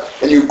 11.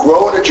 And you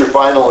groan at your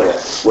final end,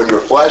 when your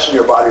flesh and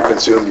your body are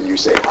consumed, and you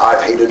say,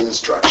 I've hated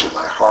instruction,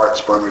 my heart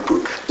spurned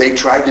reproof. They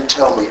tried to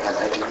tell me, and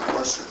I didn't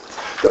listen.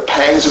 The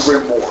pangs of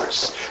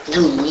remorse.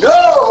 You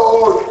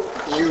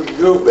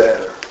knew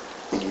better,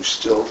 and you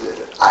still did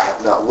it. I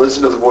have not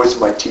listened to the voice of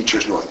my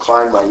teachers, nor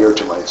inclined my ear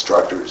to my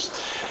instructors.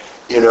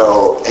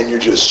 And you're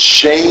just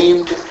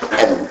shamed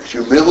and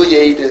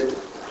humiliated.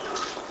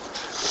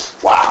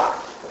 Wow.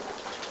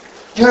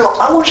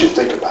 I want you to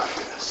think about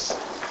this.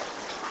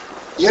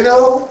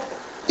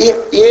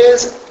 It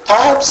is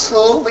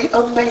absolutely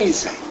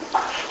amazing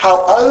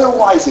how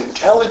otherwise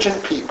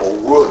intelligent people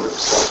ruin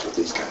themselves with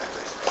these kind of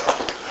things.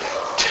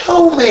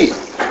 Tell me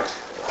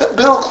that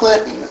Bill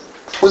Clinton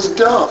was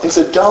dumb. He's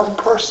a dumb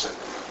person.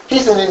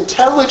 He's an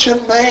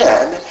intelligent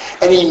man,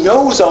 and he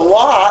knows a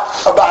lot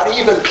about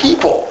even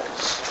people.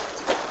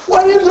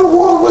 What in the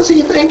world was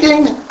he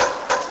thinking?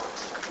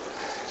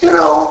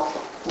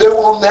 There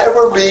will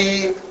never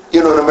be,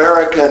 an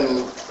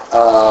American,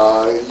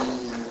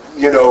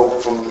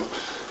 from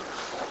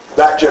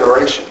that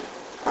generation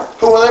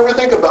who will ever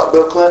think about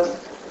Bill Clinton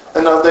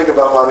and not think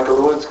about Monica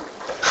Lewinsky.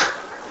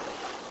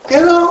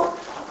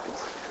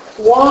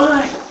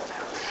 Why?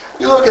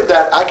 You look at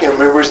that, I can't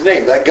remember his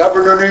name, that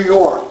governor of New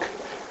York.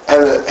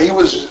 And he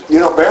was,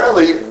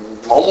 apparently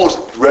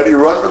almost ready to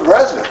run for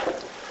president.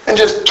 And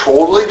just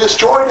totally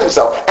destroyed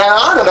himself. And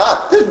on and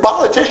on. There's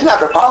politician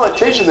after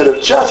politician that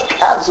have just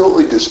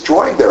absolutely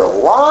destroyed their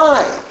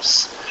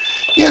lives.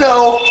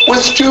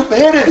 With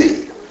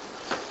stupidity.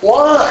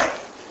 Why?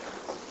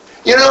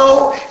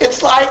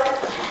 It's like,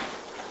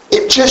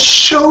 it just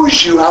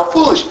shows you how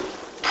foolish.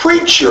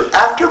 Preacher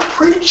after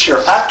preacher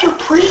after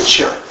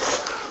preacher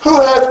who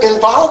have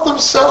involved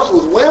themselves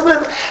with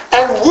women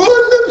and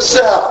ruined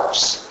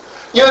themselves.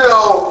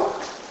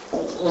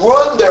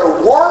 Ruined their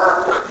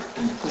work,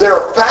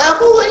 their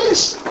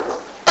families,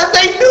 and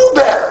they knew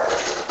better.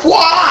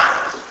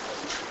 Why?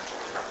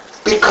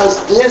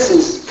 Because this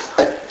is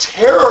a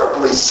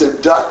terribly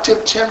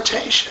seductive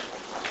temptation.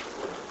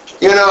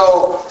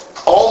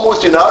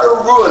 Almost in utter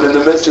ruin in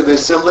the midst of the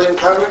assembly and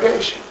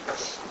congregation.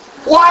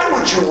 Why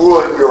would you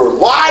ruin your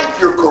life,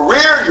 your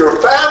career, your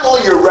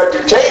family, your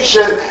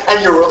reputation,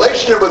 and your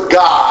relationship with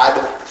God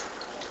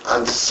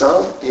on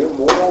some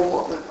immoral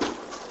woman?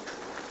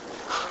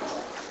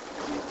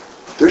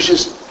 We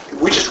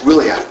just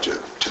really have to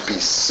be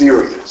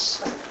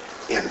serious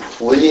in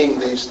fleeing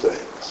these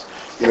things.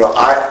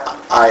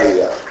 I've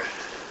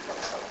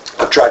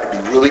tried to be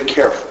really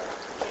careful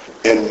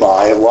in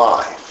my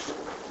life.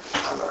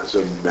 As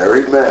a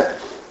married man,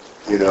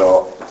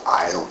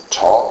 I don't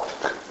talk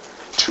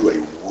to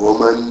a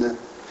woman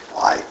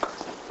like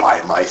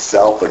by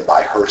myself and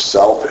by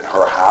herself in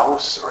her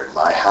house or in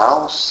my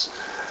house.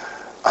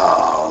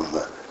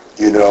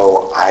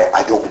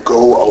 I don't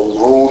go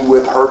alone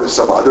with her to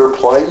some other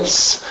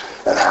place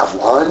and have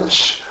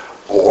lunch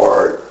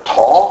or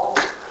talk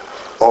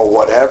or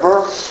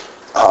whatever.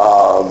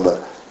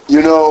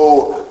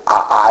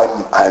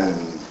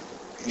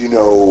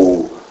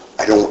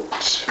 I don't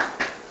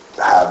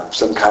have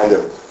some kind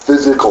of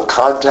physical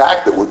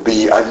contact that would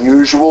be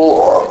unusual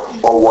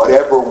or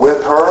whatever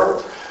with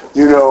her.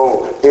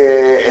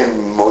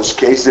 In most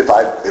cases,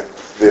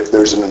 if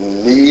there's a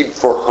need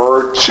for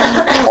her to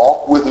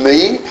talk with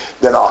me,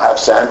 then I'll have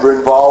Sandra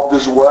involved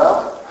as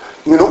well.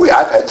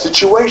 I've had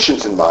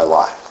situations in my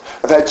life.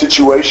 I've had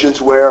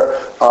situations where,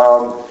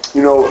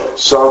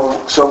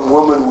 some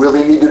woman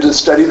really needed to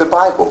study the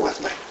Bible with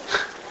me.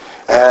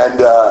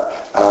 And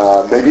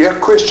maybe a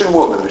Christian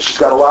woman, but she's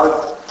got a lot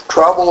of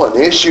trouble and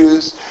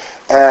issues.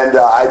 And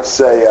I'd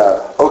say,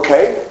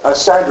 okay,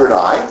 Sandra and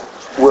I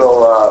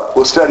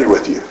will study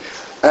with you.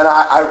 And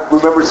I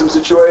remember a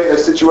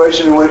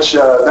situation in which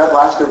that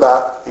lasted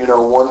about,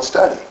 one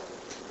study.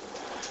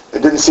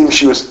 It didn't seem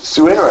she was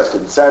too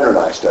interested in Sandra and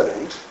I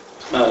studying.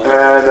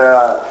 And,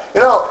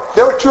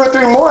 there were 2 or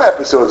 3 more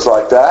episodes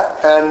like that.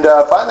 And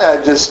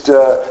finally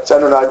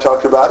Sandra and I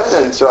talked about it.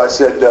 And so I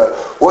said,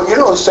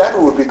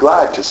 Sandra would be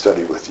glad to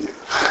study with you.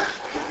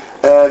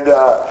 And,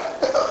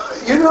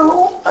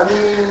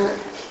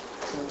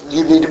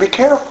 you need to be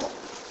careful.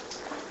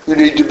 You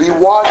need to be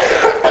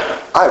watchful.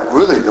 I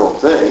really don't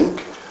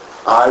think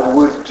I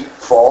would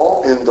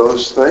fall in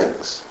those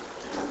things.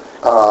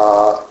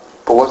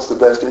 But what's the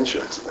best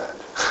insurance of that?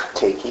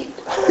 Take heed.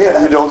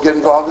 Yeah, you don't get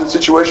involved in a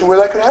situation where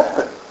that could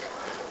happen.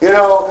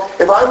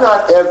 If I'm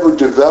not ever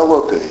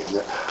developing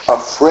a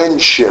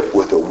friendship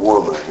with a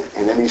woman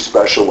in any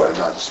special way,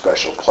 not in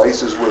special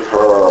places with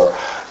her,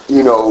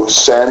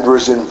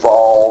 Sandra's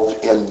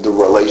involved in the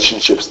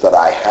relationships that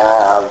I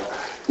have,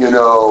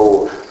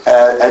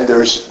 and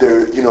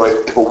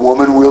if a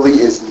woman really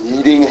is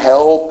needing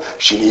help,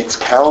 she needs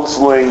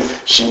counseling,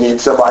 she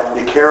needs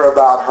somebody to care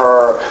about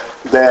her,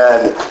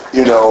 then,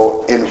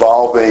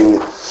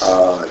 involving,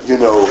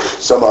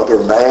 some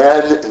other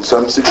man in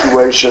some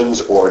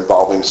situations, or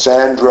involving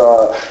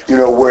Sandra,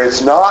 where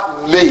it's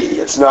not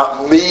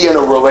me in a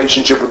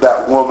relationship with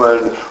that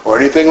woman or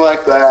anything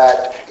like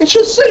that. It's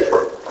just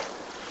safer.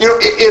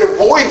 It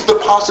avoids the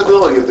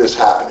possibility of this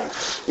happening.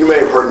 You may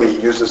have heard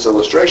me use this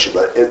illustration,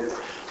 but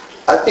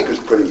I think it was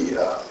pretty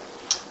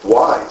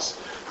wise.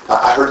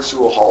 I heard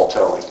Sewell Hall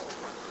telling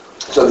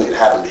something that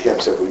happened to him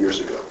several years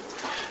ago,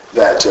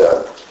 that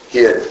he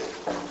had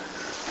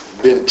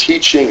been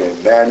teaching a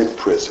man in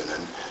prison,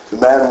 and the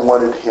man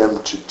wanted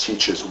him to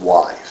teach his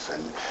wife,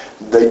 and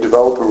they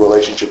developed a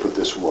relationship with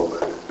this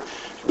woman,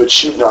 but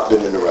she'd not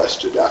been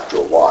interested after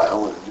a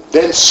while. And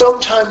then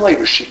sometime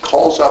later, she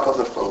calls up on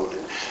the phone,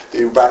 and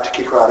they were about to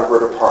kick her out of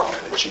her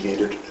apartment, and she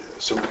needed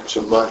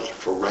some money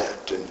for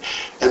rent,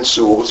 and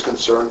Sewell was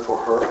concerned for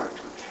her,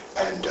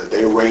 and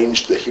they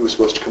arranged that he was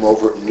supposed to come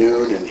over at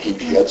noon, and he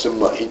had some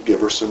money, he'd give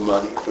her some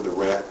money for the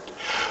rent.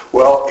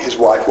 Well, his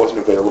wife wasn't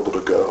available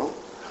to go,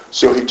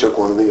 so he took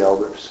one of the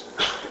elders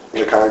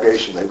in the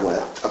congregation. They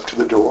went up to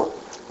the door,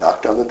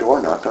 knocked on the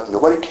door,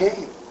 nobody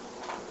came.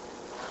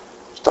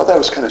 Thought that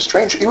was kind of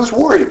strange. He was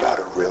worried about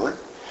her, really.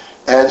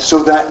 And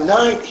so that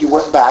night, he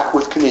went back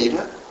with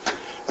Kenita,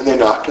 and they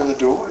knocked on the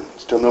door, and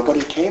still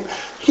nobody came.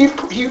 He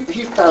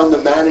found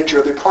the manager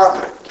of the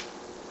apartment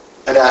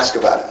and asked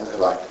about it. And they're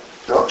like,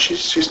 no,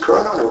 she's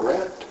current on her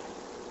rent.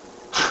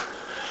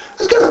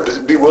 It's kind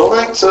of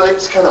bewildering, so they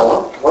just kind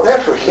of,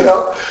 whatever,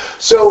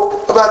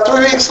 So about 3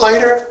 weeks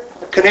later,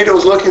 Kenita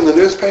was looking in the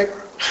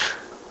newspaper.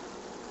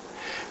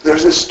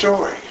 There's a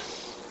story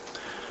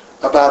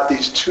about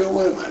these two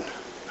women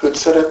who had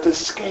set up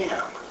this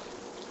scam.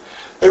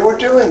 They were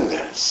doing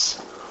this.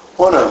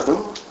 One of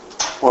them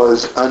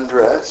was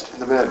undressed in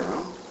the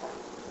bedroom.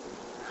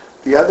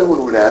 The other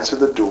one would answer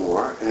the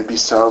door, and it'd be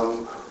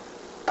some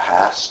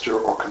pastor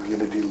or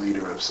community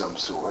leader of some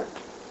sort,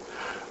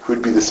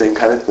 who'd be the same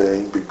kind of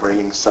thing, be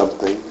bringing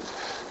something.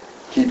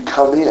 He'd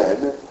come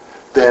in,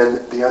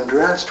 then the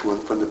undressed one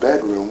from the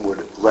bedroom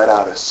would let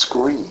out a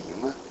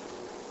scream.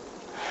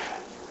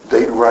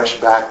 They'd rush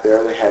back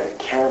there, they had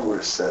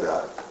cameras set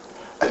up,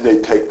 and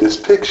they'd take this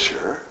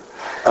picture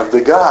of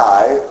the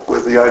guy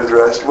with the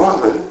undressed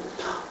woman,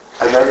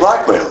 and then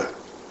blackmail him.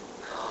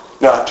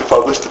 Not to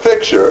publish the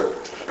picture,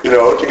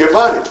 to get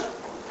money.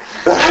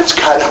 That's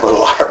kind of an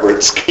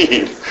elaborate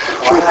scheme.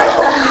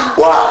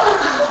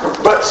 Wow.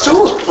 But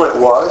Sewell's point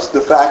was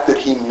the fact that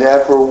he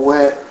never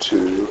went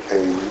to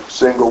a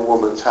single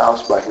woman's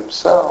house by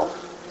himself.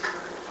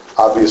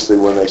 Obviously,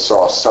 when they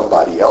saw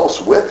somebody else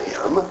with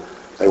him,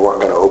 they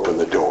weren't going to open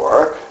the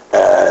door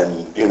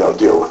and,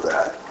 deal with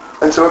that.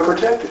 And so it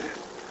protected him.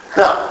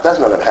 Now, that's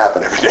not going to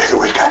happen every day of the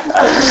week.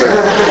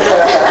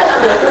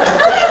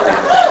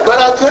 But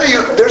I'll tell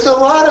you, there's a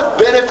lot of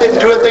benefit in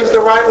doing things the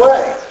right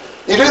way.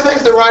 You do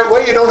things the right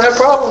way, you don't have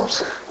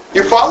problems.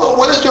 You follow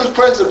wisdom's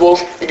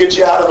principles, it gets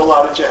you out of a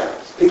lot of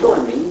jams. People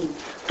are mean.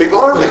 People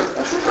are mean.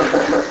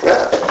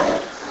 Yeah.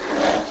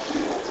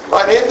 All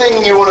right,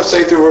 anything you want to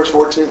say through verse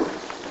 14?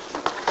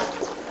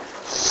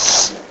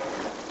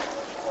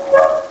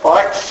 All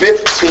right,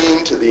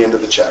 15 to the end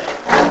of the chapter.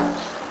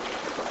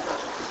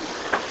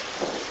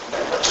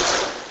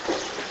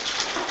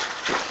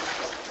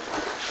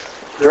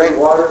 Drink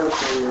water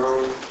from your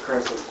own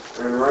crescent,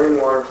 and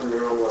running water from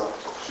your own well.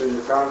 Should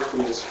your fountains be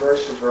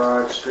dispersed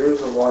abroad,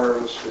 streams of water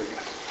in the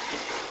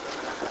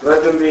streets.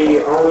 Let them be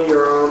only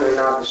your own and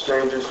not the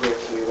strangers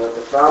with you. Let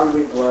the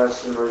fountain be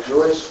blessed, and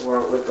rejoice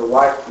with the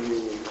wife you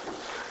use.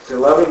 To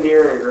loving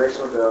dear and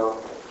graceful go.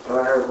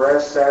 Let her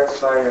breast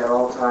satisfy you at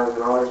all times,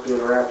 and always be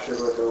enraptured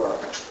with her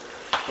love.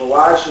 For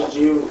why should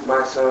you,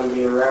 my son,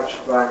 be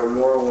enraptured by an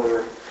immoral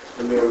woman,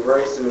 and be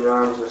embraced in the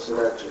arms of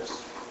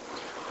seductress?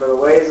 For the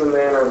ways of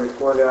man are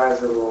before the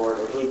eyes of the Lord,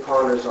 and he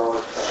ponders all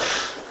his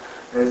thoughts.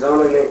 And his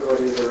own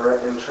iniquities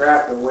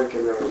entrap the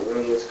wicked man,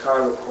 when he is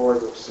caught in the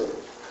cords of sin.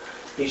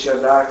 He shall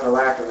die for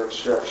lack of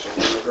instruction,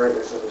 and the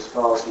greatness of his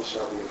faults he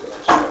shall be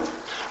abashed.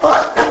 All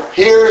right,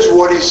 here's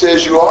what he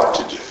says you ought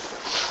to do.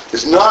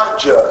 It's not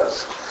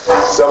just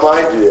some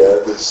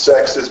idea that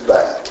sex is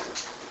bad.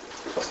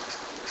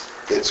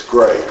 It's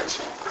great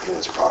in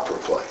its proper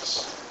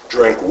place.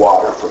 Drink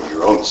water from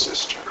your own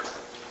cistern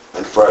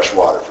and fresh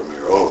water from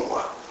your own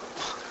well.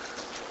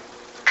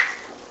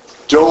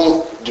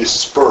 Don't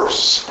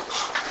disperse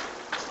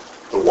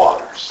the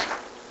waters.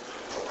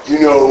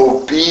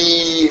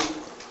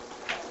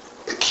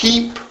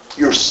 Keep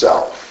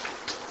yourself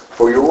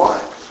for your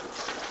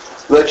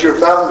wife. Let your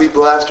fountain be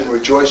blessed and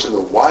rejoice in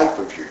the wife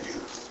of your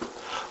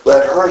youth.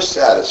 Let her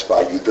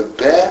satisfy you. The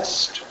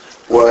best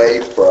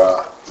way for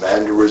a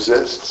man to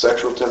resist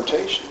sexual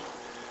temptation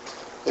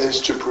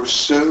is to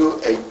pursue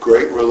a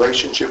great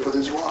relationship with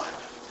his wife.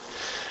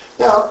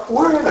 Now,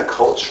 we're in a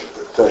culture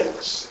that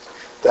thinks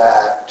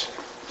that,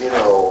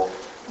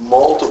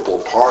 multiple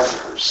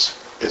partners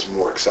is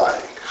more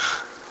exciting,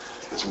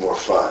 it's more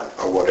fun,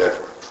 or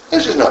whatever.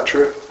 This is not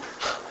true.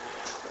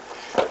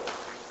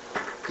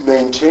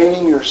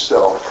 Maintaining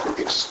yourself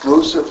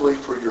exclusively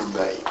for your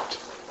mate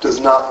does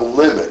not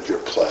limit your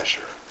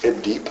pleasure.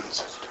 It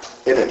deepens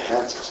it. It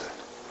enhances it.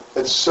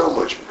 It's so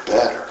much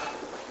better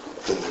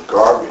than the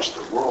garbage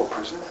the world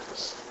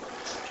presents.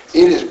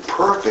 It is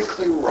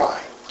perfectly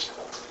right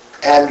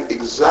and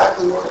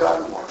exactly what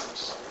God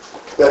wants,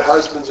 that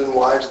husbands and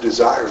wives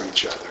desire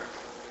each other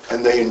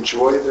and they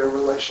enjoy their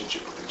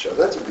relationship with each other.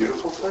 That's a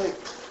beautiful thing.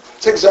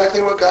 It's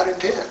exactly what God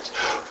intends.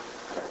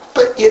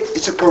 But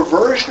it's a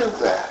perversion of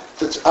that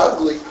that's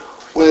ugly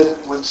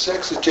when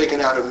sex is taken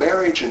out of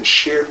marriage and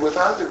shared with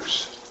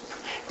others,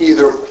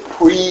 either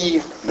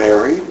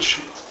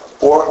pre-marriage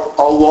or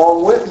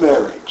along with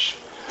marriage.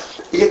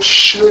 It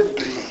should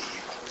be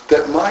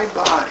that my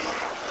body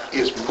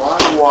is my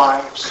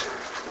wife's,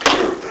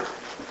 period.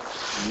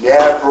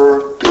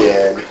 Never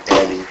been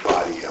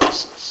anybody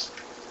else's.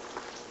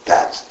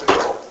 That's the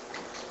goal.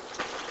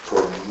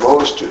 For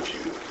most of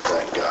you,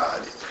 thank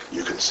God,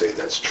 you can say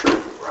that's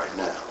true right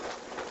now.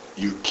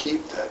 You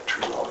keep that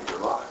true all your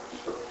life.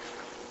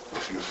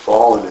 If you've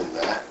fallen in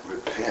that,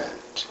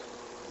 repent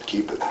and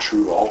keep it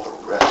true all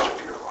the rest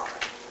of your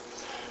life.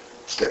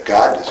 It's that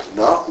God does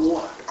not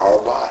want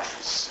our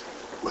bodies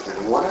with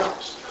anyone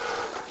else.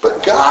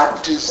 But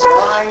God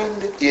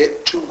designed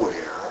it to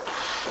where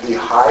the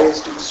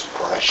highest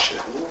expression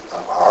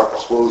of our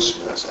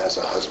closeness as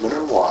a husband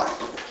and wife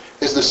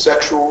is the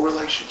sexual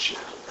relationship.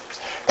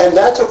 And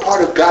that's a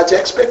part of God's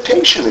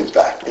expectation, in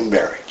fact, in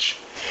marriage.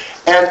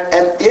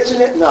 And isn't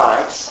it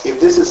nice, if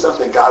this is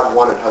something God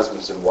wanted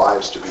husbands and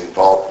wives to be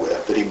involved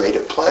with, that he made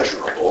it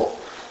pleasurable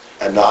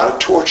and not a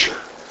torture?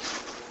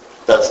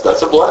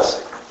 That's a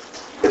blessing.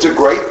 It's a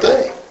great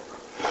thing.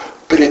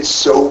 But it's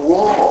so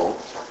wrong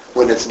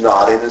when it's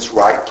not in its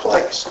right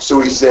place. So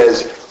he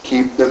says,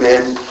 keep them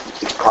in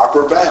its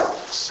proper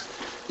balance.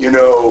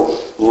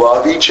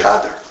 Love each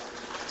other.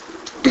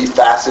 Be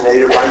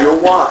fascinated by your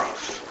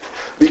wife.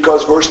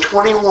 Because verse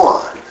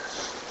 21,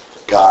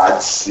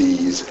 God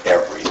sees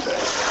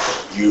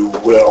everything. You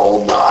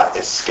will not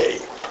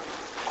escape.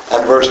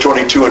 And verse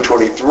 22 and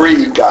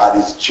 23, God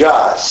is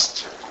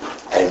just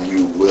and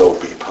you will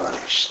be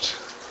punished.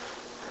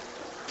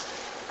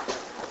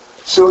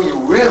 So he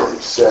really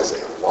says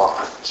a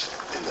lot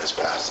in this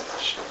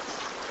passage.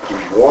 He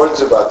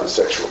warns about the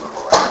sexual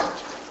immorality.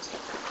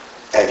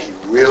 And he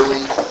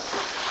really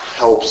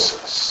helps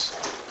us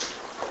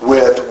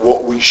with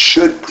what we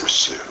should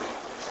pursue.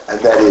 And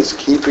that is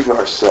keeping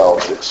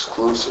ourselves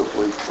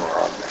exclusively for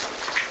our mate.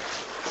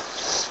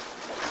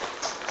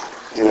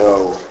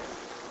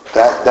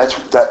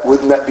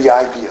 Wouldn't that be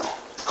ideal?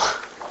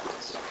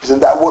 Isn't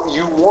that what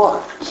you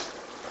want?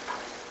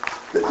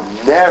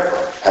 That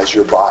never has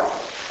your body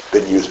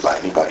been used by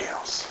anybody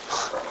else.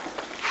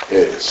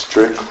 It is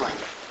strictly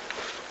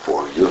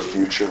for your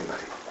future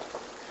mate.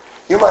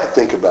 You might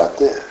think about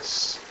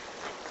this.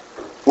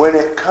 When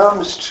it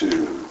comes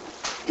to,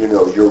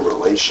 your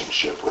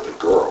relationship with a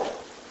girl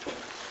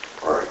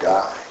or a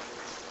guy,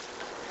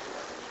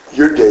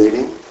 you're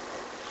dating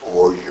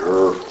or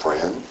you're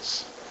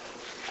friends,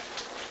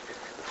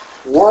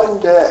 one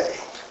day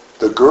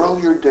the girl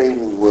you're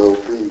dating will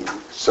be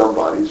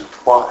somebody's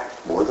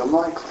wife, more than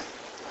likely.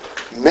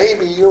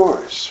 Maybe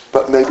yours,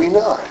 but maybe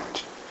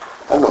not.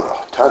 I know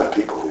a ton of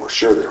people who were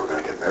sure they were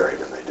going to get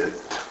married and they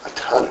didn't. A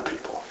ton of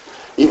people.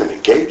 Even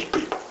engaged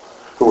people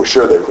who were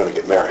sure they were going to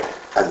get married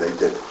and they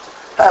didn't.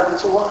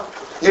 Happens a lot.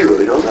 You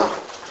really don't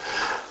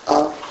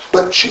know.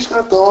 But she's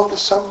going to belong to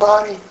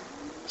somebody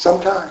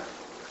sometime.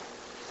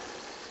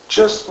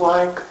 Just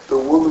like the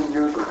woman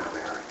you're going to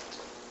marry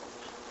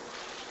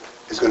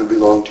is going to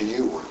belong to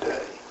you one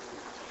day.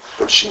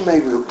 But she may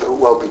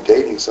well be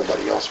dating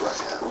somebody else right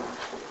now.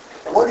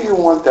 What do you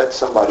want that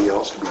somebody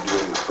else to be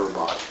doing with her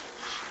body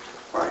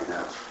right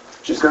now?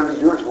 She's going to be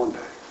yours one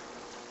day.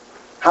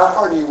 How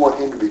far do you want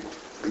him to be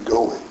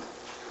going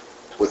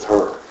with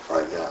her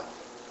right now?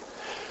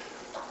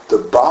 The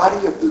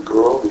body of the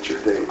girl that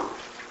you're dating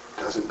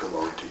doesn't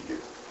belong to you.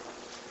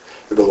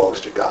 It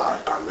belongs to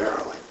God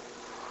primarily.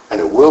 And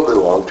it will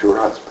belong to her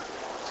husband.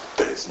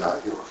 But it's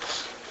not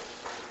yours.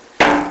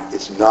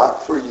 It's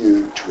not for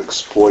you to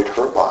exploit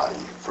her body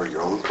for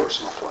your own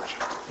personal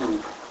pleasure.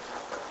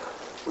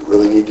 We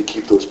really need to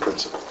keep those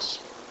principles.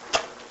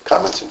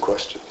 Comments and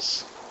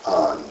questions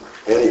on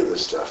any of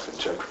this stuff in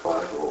chapter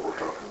 5 or what we're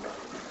talking about?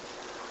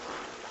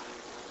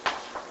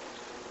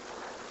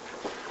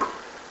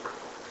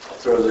 I'll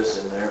throw this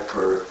in there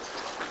for,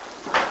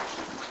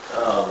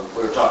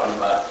 we were talking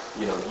about,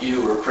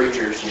 you or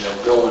preachers,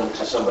 going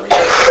to somebody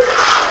else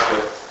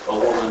with a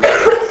woman,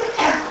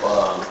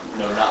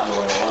 not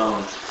going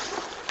alone.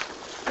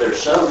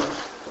 There's some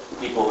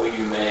people who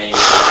you may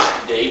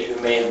date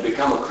who may have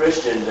become a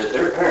Christian that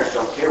their parents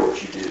don't care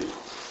what you do.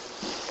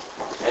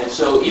 And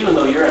so even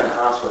though you're in the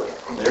house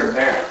with their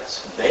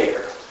parents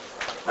there,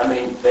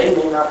 they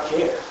may not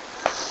care.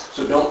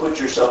 So don't put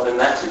yourself in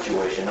that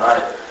situation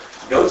either.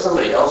 Go to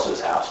somebody else's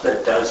house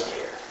that does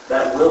care.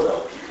 That will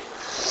help you.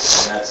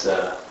 that's,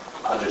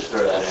 I'll just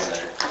throw that in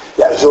there.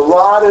 Yeah, there's a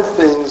lot of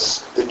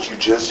things that you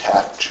just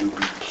have to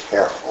be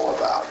careful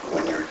about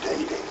when you're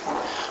dating.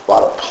 A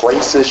lot of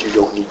places you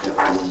don't need to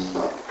be.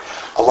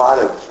 A lot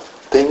of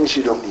things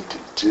you don't need to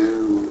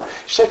do. You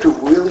just have to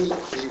really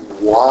be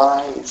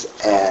wise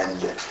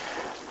and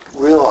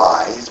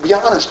realize, be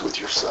honest with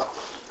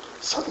yourself.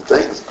 Some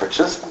things are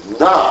just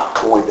not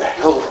going to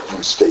help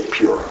you stay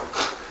pure.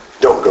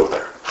 Don't go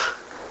there.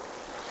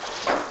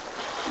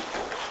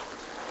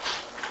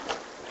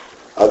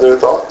 Other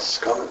thoughts,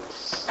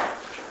 comments?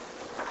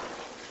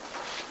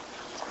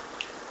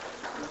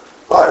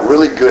 All right,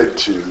 really good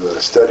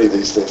to study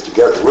these things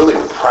together. Really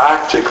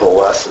practical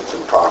lessons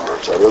in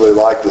Proverbs. I really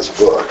like this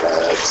book.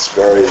 It's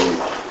very,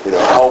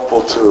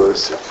 helpful to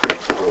us.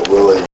 We'll really